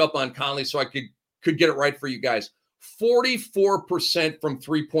to look up on Conley so I could get it right for you guys. 44% from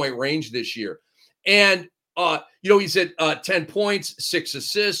 3-point range this year. And he's at 10 points, 6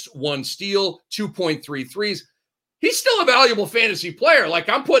 assists, 1 steal, 2.3 threes. He's still a valuable fantasy player. Like,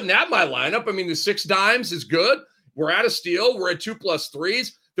 I'm putting that in my lineup. I mean, the 6 dimes is good. We're at a steal. We're at 2+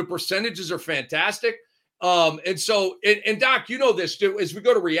 threes. The percentages are fantastic. And Doc, you know this, dude, as we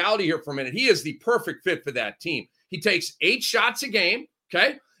go to reality here for a minute, he is the perfect fit for that team. He takes 8 shots a game.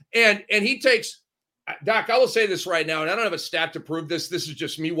 Okay. And he takes, Doc, I will say this right now, and I don't have a stat to prove this. This is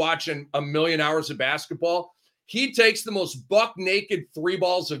just me watching a million hours of basketball. He takes the most buck-naked 3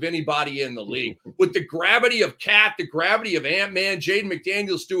 balls of anybody in the league. With the gravity of Cat, the gravity of Ant-Man, Jaden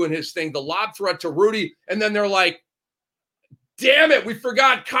McDaniels doing his thing, the lob threat to Rudy, and then they're like, damn it, we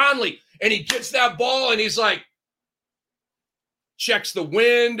forgot Conley. And he gets that ball, and he's like, checks the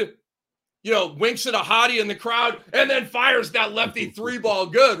wind, winks at a hottie in the crowd, and then fires that lefty 3-ball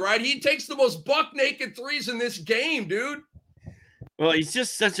good, right? He takes the most buck-naked threes in this game, dude. Well, he's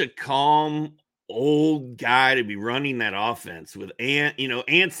just such a calm, old guy to be running that offense with Ant.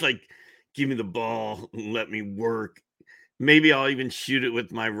 Ant's like, give me the ball and let me work. Maybe I'll even shoot it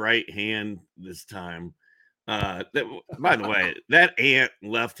with my right hand this time. By the way, that Ant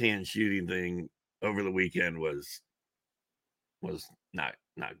left-hand shooting thing over the weekend was not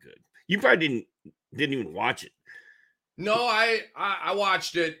good. You probably didn't even watch it. No, I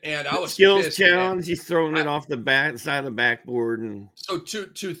watched it, and I was skills pissed, challenge. He's throwing it off the side of the backboard, and so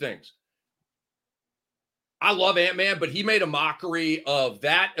two things. I love Ant-Man, but he made a mockery of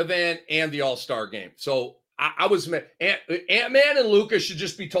that event and the All-Star game. So I was Ant-Man and Lucas should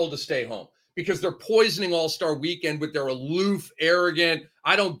just be told to stay home because they're poisoning All-Star weekend with their aloof, arrogant,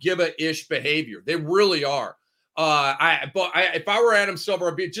 I don't give a ish behavior. They really are. If I were Adam Silver,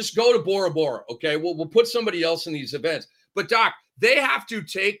 I'd be just go to Bora Bora. Okay. We'll put somebody else in these events, but Doc, they have to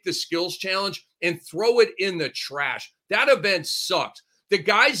take the skills challenge and throw it in the trash. That event sucked. The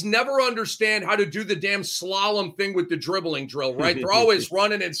guys never understand how to do the damn slalom thing with the dribbling drill, right? They're always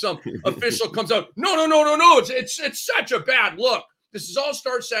running and some official comes out. No. It's such a bad look. This is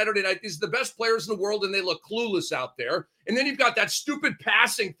All-Star Saturday night. These are the best players in the world, and they look clueless out there. And then you've got that stupid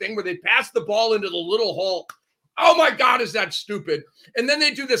passing thing where they pass the ball into the little hole. Oh my God, is that stupid? And then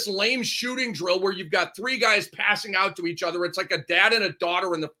they do this lame shooting drill where you've got 3 guys passing out to each other. It's like a dad and a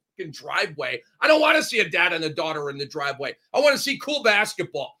daughter in the fucking driveway. I don't want to see a dad and a daughter in the driveway. I want to see cool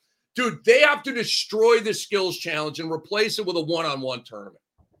basketball. Dude, they have to destroy the skills challenge and replace it with a one-on-one tournament.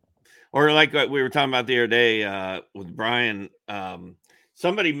 Or like what we were talking about the other day with Brian,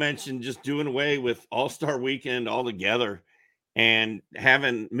 somebody mentioned just doing away with All-Star Weekend altogether and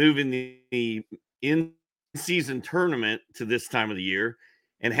moving the in-season tournament to this time of the year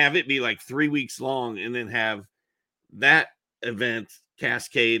and have it be like 3 weeks long and then have that event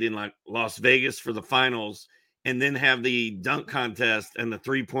cascade in like Las Vegas for the finals and then have the dunk contest and the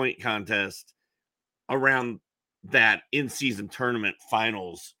 3-point contest around that in-season tournament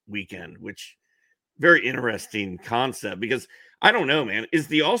finals weekend, which very interesting concept because I don't know, man, is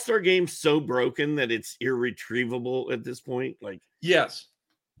the All-Star game so broken that it's irretrievable at this point? Like, yes.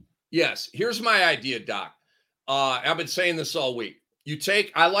 Here's my idea, Doc. I've been saying this all week.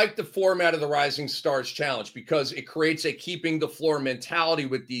 I like the format of the Rising Stars Challenge because it creates a keeping the floor mentality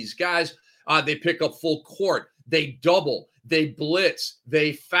with these guys. They pick up full court. They double. They blitz.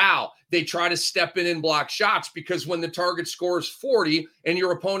 They foul. They try to step in and block shots because when the target scores 40 and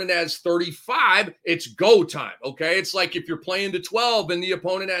your opponent has 35, it's go time, okay? It's like if you're playing to 12 and the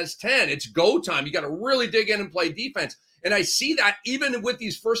opponent has 10, it's go time. You got to really dig in and play defense. And I see that even with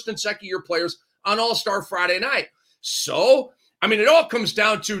these first and second year players on All-Star Friday night. So, I mean, it all comes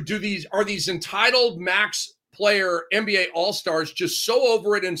down to are these entitled max player NBA All-Stars just so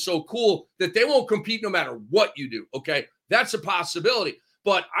over it and so cool that they won't compete no matter what you do, okay? That's a possibility.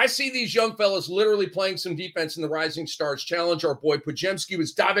 But I see these young fellas literally playing some defense in the Rising Stars Challenge. Our boy Pajemski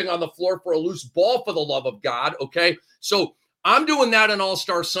was diving on the floor for a loose ball, for the love of God, okay? So I'm doing that on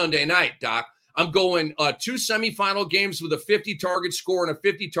All-Star Sunday night, Doc. I'm going 2 semifinal games with a 50-target score and a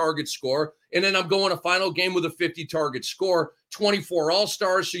 50-target score. And then I'm going a final game with a 50-target score, 24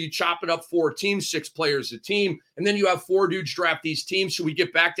 All-Stars. So you chop it up 4 teams, 6 players a team. And then you have 4 dudes draft these teams. So we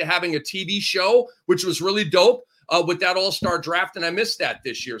get back to having a TV show, which was really dope with that All-Star draft. And I missed that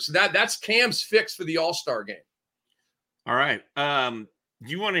this year. So that's Cam's fix for the All-Star game. All right. Do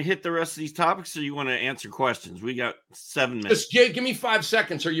you want to hit the rest of these topics or you want to answer questions? We got 7 minutes. Just give me 5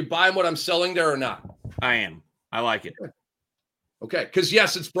 seconds. Are you buying what I'm selling there or not? I am. I like it. Okay. Because,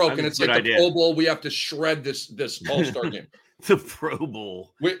 yes, it's broken. It's like the Pro Bowl. We have to shred this All-Star game. The Pro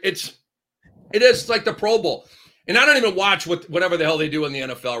Bowl. It is like the Pro Bowl. And I don't even watch whatever the hell they do in the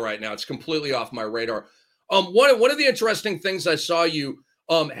NFL right now. It's completely off my radar. One of the interesting things I saw you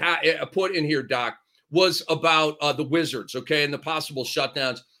put in here, Doc, was about the Wizards, okay, and the possible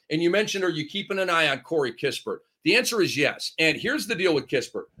shutdowns. And you mentioned, are you keeping an eye on Corey Kispert? The answer is yes. And here's the deal with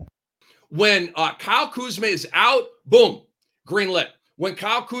Kispert. When Kyle Kuzma is out, boom, green lit. When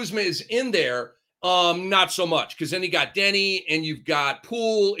Kyle Kuzma is in there, not so much, because then you got Denny and you've got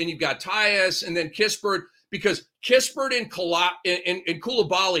Poole and you've got Tyus and then Kispert, because Kispert and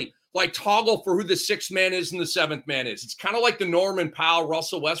Koulibaly like toggle for who the 6th man is and the 7th man is. It's kind of like the Norman Powell,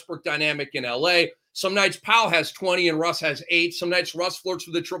 Russell Westbrook dynamic in LA. Some nights Powell has 20 and Russ has 8. Some nights Russ flirts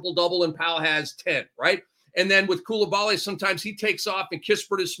with a triple-double and Powell has 10, right? And then with Koulibaly, sometimes he takes off and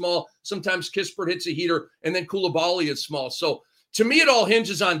Kispert is small. Sometimes Kispert hits a heater and then Koulibaly is small. So to me, it all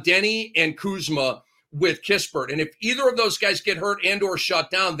hinges on Denny and Kuzma with Kispert. And if either of those guys get hurt and or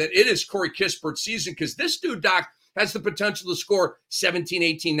shut down, then it is Corey Kispert's season because this dude, Doc, has the potential to score 17,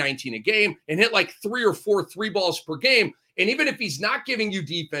 18, 19 a game and hit like 3 or 4 3-balls per game. And even if he's not giving you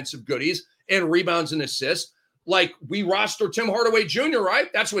defensive goodies and rebounds and assists, like we roster Tim Hardaway Jr., right?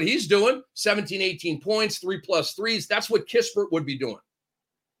 That's what he's doing. 17, 18 points, 3+ threes. That's what Kispert would be doing.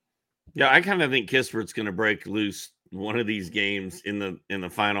 Yeah, I kind of think Kispert's going to break loose one of these games in the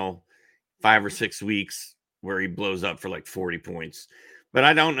final 5 or 6 weeks where he blows up for like 40 points. But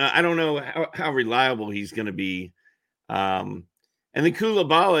I don't know how reliable he's going to be. And then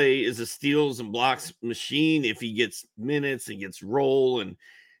Koulibaly is a steals and blocks machine. If he gets minutes and gets roll, and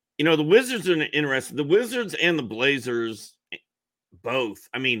the Wizards are interested. The Wizards and the Blazers, both.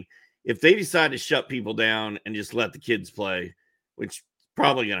 I mean, if they decide to shut people down and just let the kids play, which is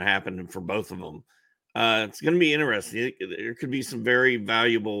probably going to happen for both of them, it's going to be interesting. There could be some very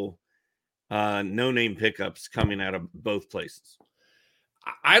valuable no-name pickups coming out of both places.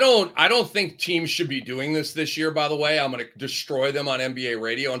 I don't think teams should be doing this year, by the way. I'm going to destroy them on NBA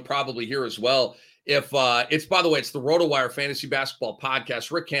radio and probably here as well. If it's, by the way, it's the RotoWire Fantasy Basketball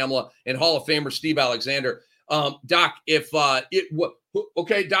Podcast, Rick Kamla and Hall of Famer Steve Alexander. Doc,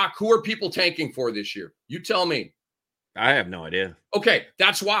 okay, Doc, who are people tanking for this year? You tell me. I have no idea. Okay,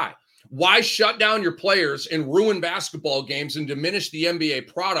 that's why. Why shut down your players and ruin basketball games and diminish the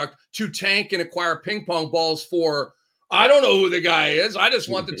NBA product to tank and acquire ping pong balls for, I don't know who the guy is. I just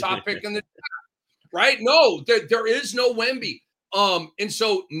want the top pick in the draft, right? No, there is no Wemby. And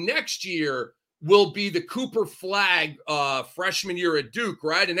so next year will be the Cooper Flagg freshman year at Duke,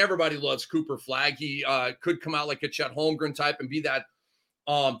 right? And everybody loves Cooper Flagg. He could come out like a Chet Holmgren type and be that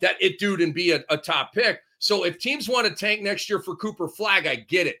it dude and be a top pick. So if teams want to tank next year for Cooper Flagg, I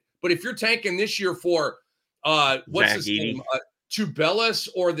get it. But if you're tanking this year for what's his name? Tubelis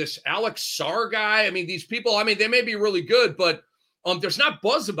or this Alex Sarr guy. I mean, these people, they may be really good, but there's not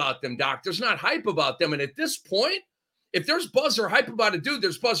buzz about them, Doc. There's not hype about them. And at this point, if there's buzz or hype about a dude,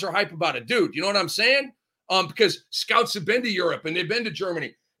 there's buzz or hype about a dude. You know what I'm saying? Because scouts have been to Europe and they've been to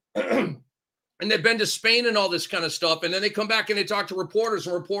Germany and they've been to Spain and all this kind of stuff. And then they come back and they talk to reporters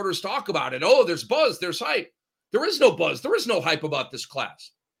and reporters talk about it. Oh, there's buzz, there's hype. There is no buzz. There is no hype about this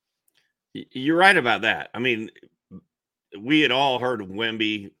class. You're right about that. I mean, we had all heard of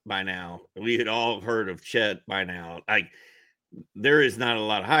Wemby by now. We had all heard of Chet by now. Like, there is not a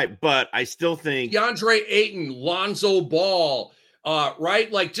lot of hype, but I still think DeAndre Ayton, Lonzo Ball,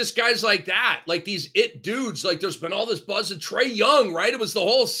 right? Like just guys like that, like these it dudes. Like there's been all this buzz of Trae Young, right? It was the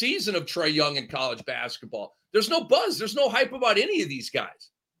whole season of Trae Young in college basketball. There's no buzz. There's no hype about any of these guys.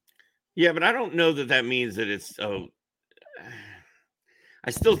 Yeah, but I don't know that means that it's I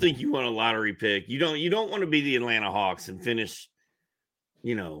still think you want a lottery pick. You don't want to be the Atlanta Hawks and finish,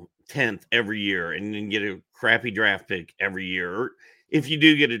 10th every year and then get a crappy draft pick every year. Or if you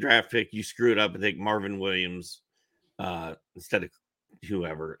do get a draft pick, you screw it up and take Marvin Williams instead of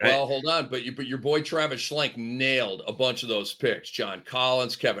whoever. Well, hold on, but your boy Travis Schlenk nailed a bunch of those picks. John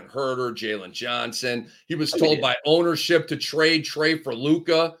Collins, Kevin Huerter, Jalen Johnson. He was told by ownership to trade Trae for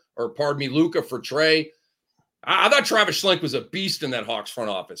Luka, or pardon me, Luka for Trae. I thought Travis Schlenk was a beast in that Hawks front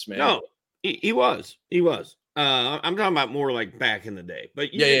office, man. No, he was. He was. I'm talking about more like back in the day.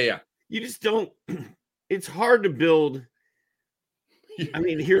 But yeah. You just don't. It's hard to build. I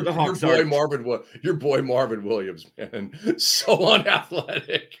mean, here the Hawks are. Your boy Marvin Williams, man, so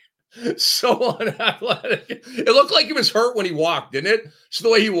unathletic. So unathletic. It looked like he was hurt when he walked, didn't it? So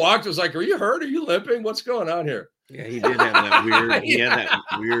the way he walked was like, "Are you hurt? Are you limping? What's going on here?" Yeah, he did have that weird. He had that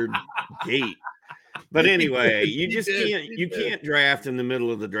weird gait. But anyway, you can't draft in the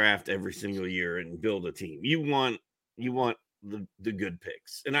middle of the draft every single year and build a team. You want the good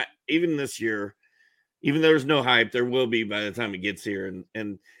picks. And even this year, even though there's no hype, there will be by the time it gets here.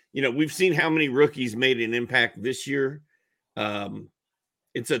 And we've seen how many rookies made an impact this year.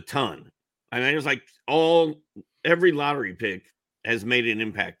 It's a ton. I mean, it's like every lottery pick has made an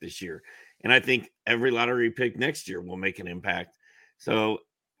impact this year. And I think every lottery pick next year will make an impact. So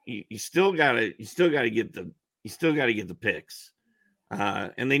you still gotta get the picks,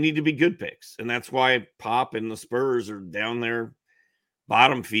 and they need to be good picks, and that's why Pop and the Spurs are down there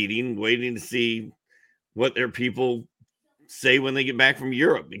bottom feeding, waiting to see what their people say when they get back from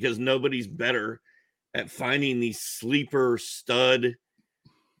Europe, because nobody's better at finding these sleeper stud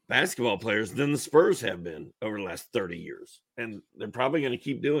basketball players than the Spurs have been over the last 30 years, and they're probably going to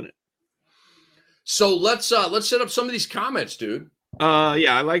keep doing it. So let's set up some of these comments, dude.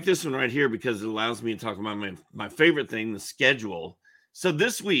 Yeah, I like this one right here because it allows me to talk about my favorite thing, the schedule. So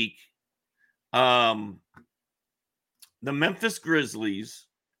this week, the Memphis Grizzlies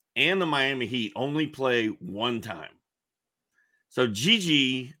and the Miami Heat only play one time. So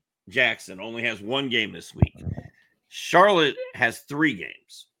Gigi Jackson only has one game this week. Charlotte has 3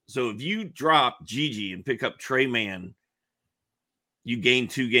 games. So if you drop Gigi and pick up Trey Mann, you gain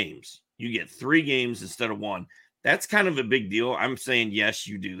 2 games. You get 3 games instead of 1. That's kind of a big deal. I'm saying, yes,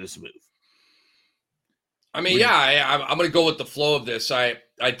 you do this move. I mean, I'm going to go with the flow of this. I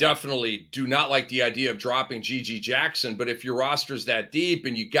definitely do not like the idea of dropping Gigi Jackson, but if your roster's that deep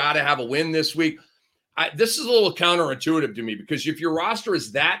and you got to have a win this week, this is a little counterintuitive to me, because if your roster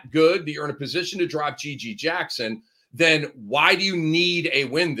is that good that you're in a position to drop Gigi Jackson, then why do you need a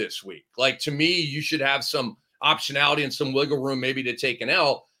win this week? Like, to me, you should have some optionality and some wiggle room maybe to take an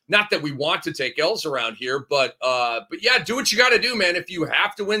L. Not that we want to take L's around here, but yeah, do what you got to do, man. If you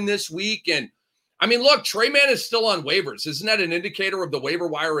have to win this week, and I mean, look, Trey Mann is still on waivers. Isn't that an indicator of the waiver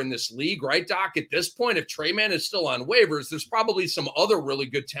wire in this league, right, Doc? At this point, if Trey Mann is still on waivers, there's probably some other really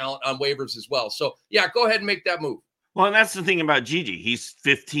good talent on waivers as well. So yeah, go ahead and make that move. Well, and that's the thing about Gigi. He's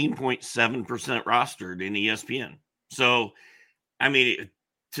 15.7% rostered in ESPN. So, I mean,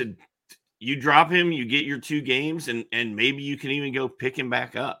 you drop him, you get your 2 games, and maybe you can even go pick him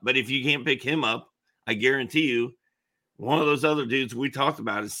back up. But if you can't pick him up, I guarantee you one of those other dudes we talked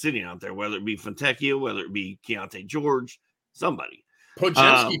about is sitting out there, whether it be Fontecchio, whether it be Keontae George, somebody.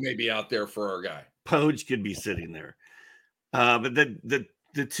 Podziemski may be out there for our guy. Poj could be sitting there. But the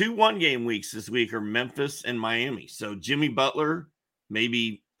 2 1-game weeks this week are Memphis and Miami. So Jimmy Butler,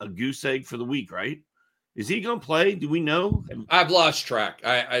 maybe a goose egg for the week, right? Is he going to play? Do we know? I've lost track.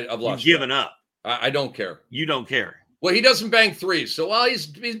 I've lost. You've given up. I don't care. You don't care. Well, he doesn't bang threes. So, he's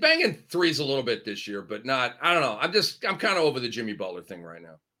banging threes a little bit this year, but not. I don't know. I'm kind of over the Jimmy Butler thing right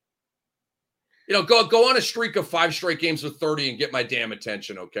now. Go on a streak of 5 straight games with 30 and get my damn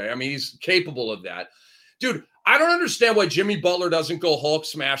attention. Okay. I mean, he's capable of that, dude. I don't understand why Jimmy Butler doesn't go Hulk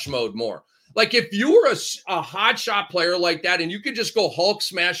smash mode more. Like, if you were a hot shot player like that and you could just go Hulk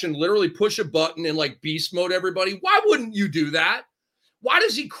smash and literally push a button and like beast mode everybody, why wouldn't you do that? Why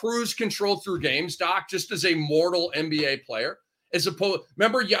does he cruise control through games, Doc, just as a mortal NBA player? As opposed,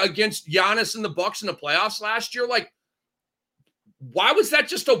 remember against Giannis and the Bucks in the playoffs last year? Like, why was that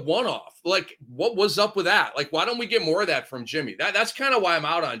just a one-off? Like, what was up with that? Like, why don't we get more of that from Jimmy? That's kind of why I'm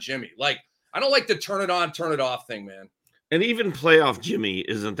out on Jimmy. Like, I don't like the turn it on, turn it off thing, man. And even playoff Jimmy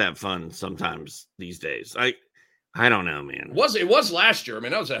isn't that fun sometimes these days. I don't know, man. It was last year. I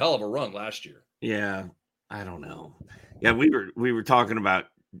mean, that was a hell of a run last year. Yeah, I don't know. Yeah, we were talking about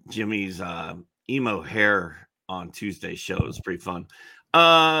Jimmy's emo hair on Tuesday's show. It was pretty fun.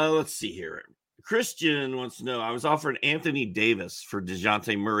 Let's see here. Christian wants to know, I was offered Anthony Davis for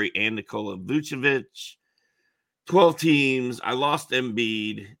DeJounte Murray and Nikola Vucevic. 12 teams. I lost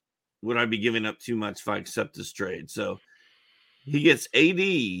Embiid. Would I be giving up too much if I accept this trade? So he gets AD,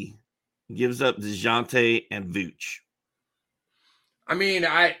 gives up DeJounte and Vooch. I mean,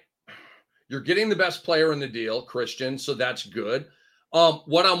 you're getting the best player in the deal, Christian, so that's good.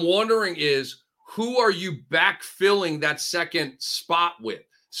 What I'm wondering is, who are you backfilling that second spot with?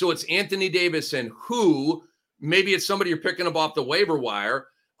 So it's Anthony Davis and who? Maybe it's somebody you're picking up off the waiver wire.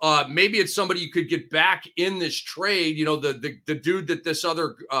 Maybe it's somebody you could get back in this trade. You know, the dude that this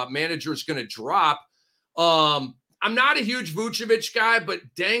other manager is going to drop. I'm not a huge Vucevic guy, but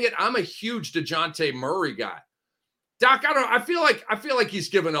dang it, I'm a huge DeJounte Murray guy. Doc, I feel like he's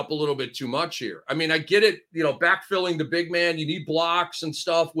given up a little bit too much here. I mean, I get it, you know, backfilling the big man, you need blocks and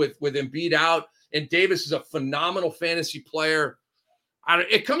stuff with Embiid out, and Davis is a phenomenal fantasy player.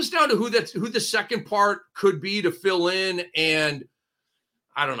 It comes down to who the second part could be to fill in, and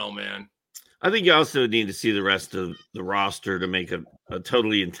I don't know, man. I think you also need to see the rest of the roster to make a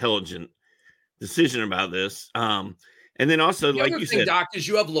totally intelligent decision about this. And then also, like you said, Doc, is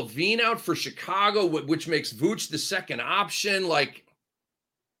you have Levine out for Chicago, which makes Vooch the second option. Like,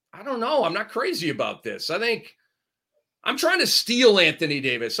 I don't know. I'm not crazy about this. I think I'm trying to steal Anthony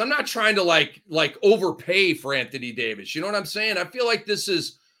Davis. I'm not trying to like overpay for Anthony Davis. You know what I'm saying? I feel like this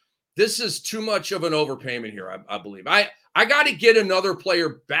is too much of an overpayment here. I believe I got to get another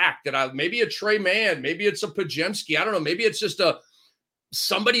player back maybe a Trey Mann, maybe it's a Podziemski. I don't know. Maybe it's just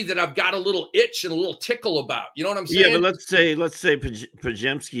somebody that I've got a little itch and a little tickle about. You know what I'm saying? Yeah, but let's say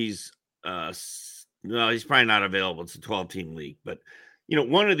Podziemski's no, he's probably not available. It's a 12-team league, but you know,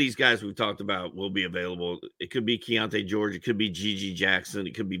 one of these guys we've talked about will be available. It could be Keontae George, it could be Gigi Jackson,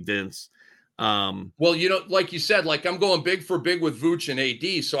 it could be Vince. Well, you know, like you said, like I'm going big for big with Vooch and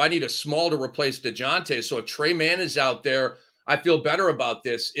AD, so I need a small to replace DeJounte. So if Trey Mann is out there, I feel better about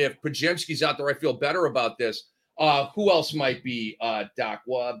this. If Podziemski's out there, I feel better about this. Who else might be, Doc?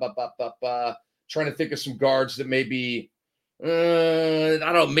 Trying to think of some guards that may be, I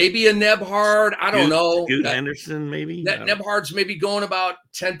don't know, maybe a Nebhard. I don't know. Scoot Henderson, maybe? Nebhard's maybe going about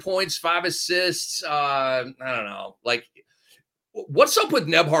 10 points, 5 assists. I don't know. Like, what's up with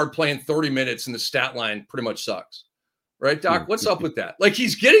Nebhard playing 30 minutes and the stat line pretty much sucks? Right, Doc? What's up with that? Like,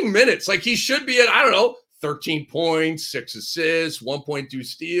 he's getting minutes. Like, he should be at, I don't know, 13 points, 6 assists, 1.2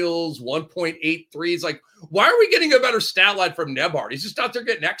 steals, 1.8 threes. Like, why are we getting a better stat line from Nebhard? He's just out there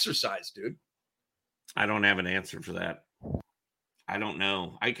getting exercise, dude. I don't have an answer for that. I don't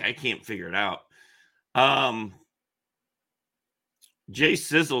know. I can't figure it out. Jay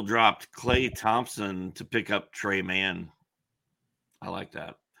Sizzle dropped Klay Thompson to pick up Trey Mann. I like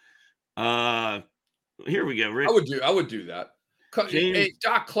that. Here we go, Rick. I would do that. Hey,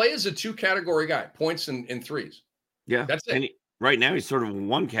 Doc, Klay is a 2-category guy, points and threes. Yeah, that's it. And right now he's sort of a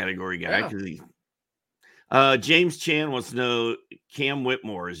 1-category guy because he's. James Chan wants to know, Cam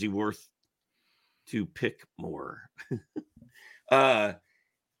Whitmore, is he worth to pick more?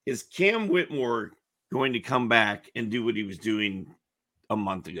 Is Cam Whitmore going to come back and do what he was doing a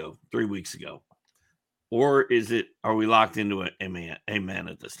month ago, 3 weeks ago? Or are we locked into a man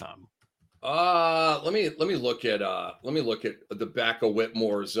at this time? Let me look at the back of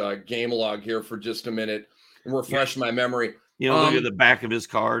Whitmore's game log here for just a minute and refresh my memory. You know, look at the back of his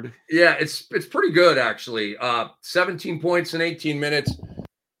card. Yeah, it's pretty good actually. 17 points in 18 minutes,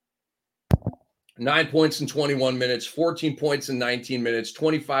 9 points in 21 minutes, 14 points in 19 minutes,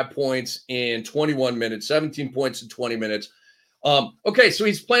 25 points in 21 minutes, 17 points in 20 minutes. Okay, so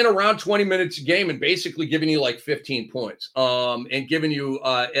he's playing around 20 minutes a game and basically giving you like 15 points, and giving you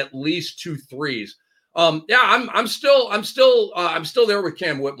at least 2 threes. Yeah, I'm still there with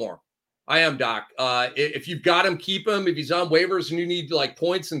Cam Whitmore. I am, Doc. If you've got him, keep him. If he's on waivers and you need like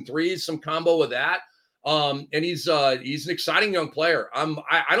points and threes, some combo with that. And he's an exciting young player.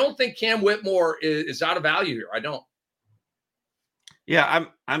 I don't think Cam Whitmore is out of value here. I don't. Yeah,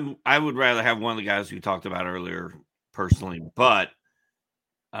 I would rather have one of the guys we talked about earlier personally, but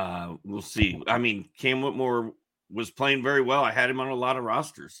we'll see. I mean, Cam Whitmore was playing very well. I had him on a lot of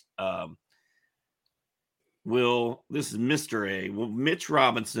rosters. This is Mr. A. Will Mitch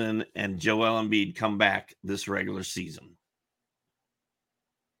Robinson and Joel Embiid come back this regular season?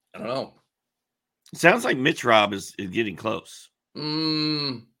 I don't know. It sounds like Mitch Rob is getting close.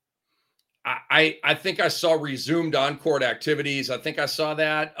 I think I saw resumed on-court activities. I think I saw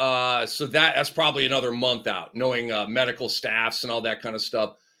that. So that's probably another month out, knowing medical staffs and all that kind of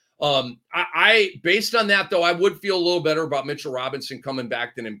stuff. I based on that, though, I would feel a little better about Mitchell Robinson coming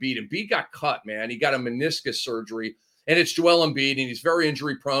back than Embiid. Embiid got cut, man. He got a meniscus surgery, and it's Joel Embiid, and he's very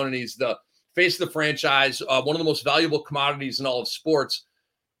injury prone, and he's the face of the franchise, one of the most valuable commodities in all of sports.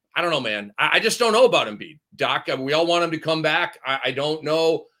 I don't know, man. I just don't know about Embiid, Doc. We all want him to come back. I don't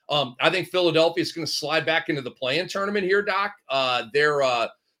know. I think Philadelphia is going to slide back into the play-in tournament here, Doc.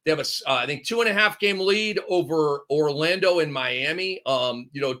 They have a, I think, 2.5 game lead over Orlando and Miami,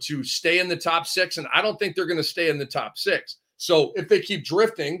 to stay in the top 6. And I don't think they're going to stay in the top 6. So if they keep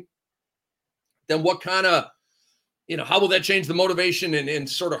drifting, then what kind of, how will that change the motivation and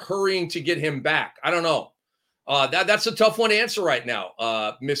sort of hurrying to get him back? I don't know. That's a tough one to answer right now,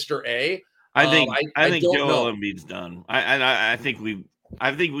 Mr. A. I think Joel Embiid's done. I think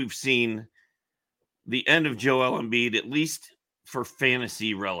we've seen the end of Joel Embiid, at least for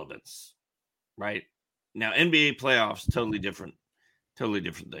fantasy relevance, right? Now, NBA playoffs, totally different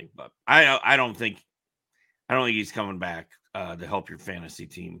thing. But I don't think he's coming back to help your fantasy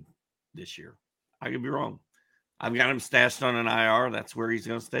team this year. I could be wrong. I've got him stashed on an IR. That's where he's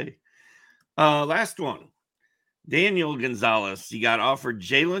going to stay. Last one. Daniel Gonzalez. He got offered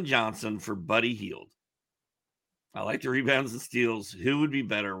Jalen Johnson for Buddy Hield. I like the rebounds and steals. Who would be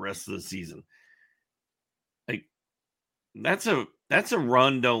better rest of the season? Like, that's a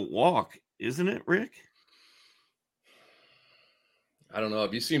run, don't walk, isn't it, Rick? I don't know.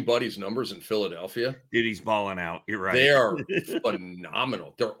 Have you seen Buddy's numbers in Philadelphia? Dude, he's balling out. You're right. They are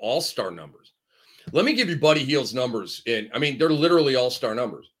phenomenal. They're all-star numbers. Let me give you Buddy Hield's numbers. They're literally all-star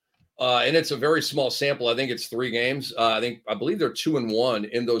numbers. And it's a very small sample. I think it's 3 games. I believe they're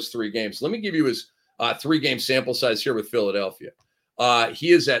 2-1 in those 3 games. Let me give you his 3-game sample size here with Philadelphia.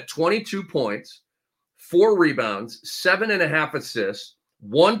 He is at 22 points, 4 rebounds, 7.5 assists,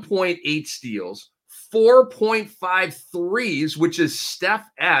 1.8 steals, 4.5 threes, which is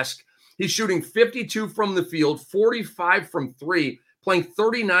Steph-esque. He's shooting 52 from the field, 45 from 3, playing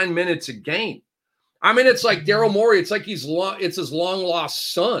 39 minutes a game. It's like Daryl Morey. It's like it's his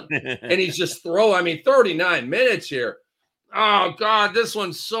long-lost son. And he's just 39 minutes here. Oh, God, this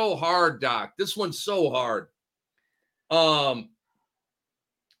one's so hard, Doc. This one's so hard. I'm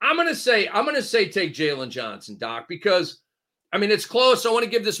gonna say take Jalen Johnson, Doc, because it's close. I want to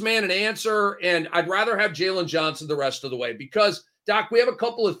give this man an answer, and I'd rather have Jalen Johnson the rest of the way because, Doc, we have a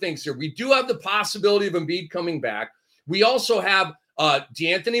couple of things here. We do have the possibility of Embiid coming back. We also have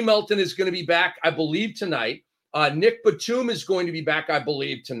DeAnthony Melton is going to be back, I believe, tonight. Nick Batum is going to be back, I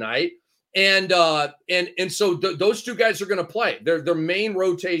believe, tonight. And so those 2 guys are going to play. They're main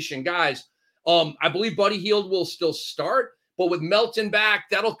rotation guys. I believe Buddy Hield will still start, but with Melton back,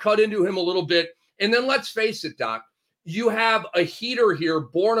 that'll cut into him a little bit. And then let's face it, Doc, you have a heater here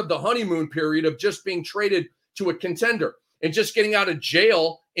born of the honeymoon period of just being traded to a contender and just getting out of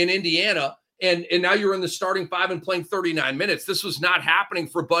jail in Indiana. And now you're in the starting 5 and playing 39 minutes. This was not happening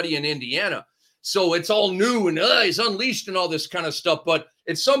for Buddy in Indiana. So it's all new and he's unleashed and all this kind of stuff. But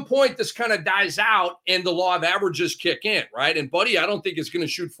at some point, this kind of dies out and the law of averages kick in, right? And Buddy, I don't think is going to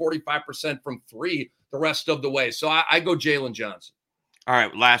shoot 45% from 3 the rest of the way. So I go Jalen Johnson. All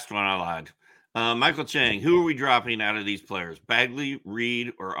right, last one. I lied. Michael Chang, who are we dropping out of these players? Bagley,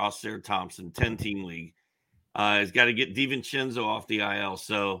 Reed, or Ausar Thompson? 10-team league. He's got to get DiVincenzo off the IL.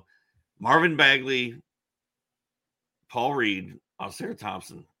 So Marvin Bagley, Paul Reed, Ausar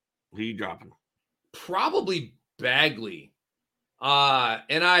Thompson. Who are you dropping? Probably Bagley.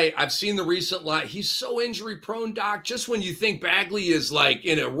 And I've seen the recent line. He's so injury prone, Doc. Just when you think Bagley is like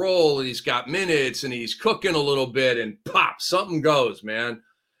in a role and he's got minutes and he's cooking a little bit and pop, something goes, man.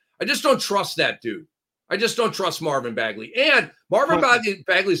 I just don't trust that dude. I just don't trust Marvin Bagley. And Marvin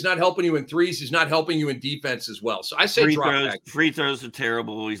Bagley's not helping you in threes. He's not helping you in defense as well. So I say drop Bagley. Free throws are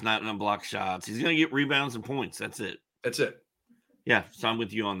terrible. He's not going to block shots. He's going to get rebounds and points. That's it. Yeah, so I'm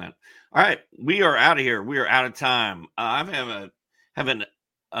with you on that. All right, we are out of here. We are out of time. I have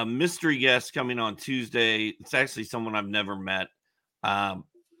a mystery guest coming on Tuesday. It's actually someone I've never met,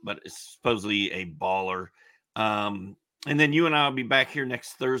 but it's supposedly a baller. And then you and I will be back here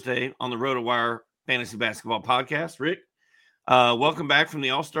next Thursday on the RotoWire Fantasy Basketball Podcast. Rick, welcome back from the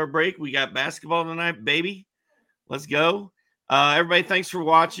All-Star break. We got basketball tonight, baby. Let's go. Everybody, thanks for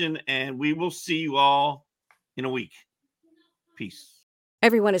watching, and we will see you all in a week. Peace.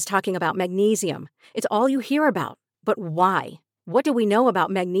 Everyone is talking about magnesium. It's all you hear about. But why? What do we know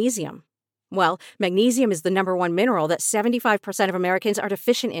about magnesium? Well, magnesium is the #1 mineral that 75% of Americans are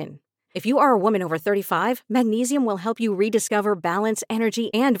deficient in. If you are a woman over 35, magnesium will help you rediscover balance,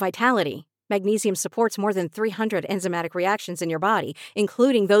 energy, and vitality. Magnesium supports more than 300 enzymatic reactions in your body,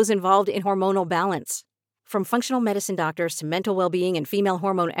 including those involved in hormonal balance. From functional medicine doctors to mental well-being and female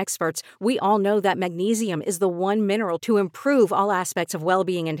hormone experts, we all know that magnesium is the one mineral to improve all aspects of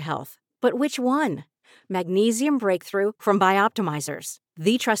well-being and health. But which one? Magnesium Breakthrough from Bioptimizers,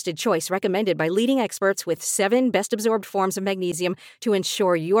 the trusted choice recommended by leading experts with 7 best-absorbed forms of magnesium to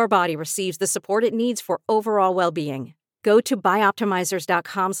ensure your body receives the support it needs for overall well-being. Go to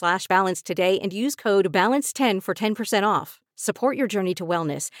bioptimizers.com/balance today and use code BALANCE10 for 10% off. Support your journey to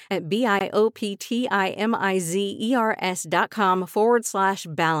wellness at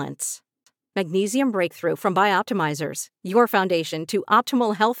bioptimizers.com/balance. Magnesium Breakthrough from Bioptimizers, your foundation to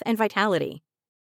optimal health and vitality.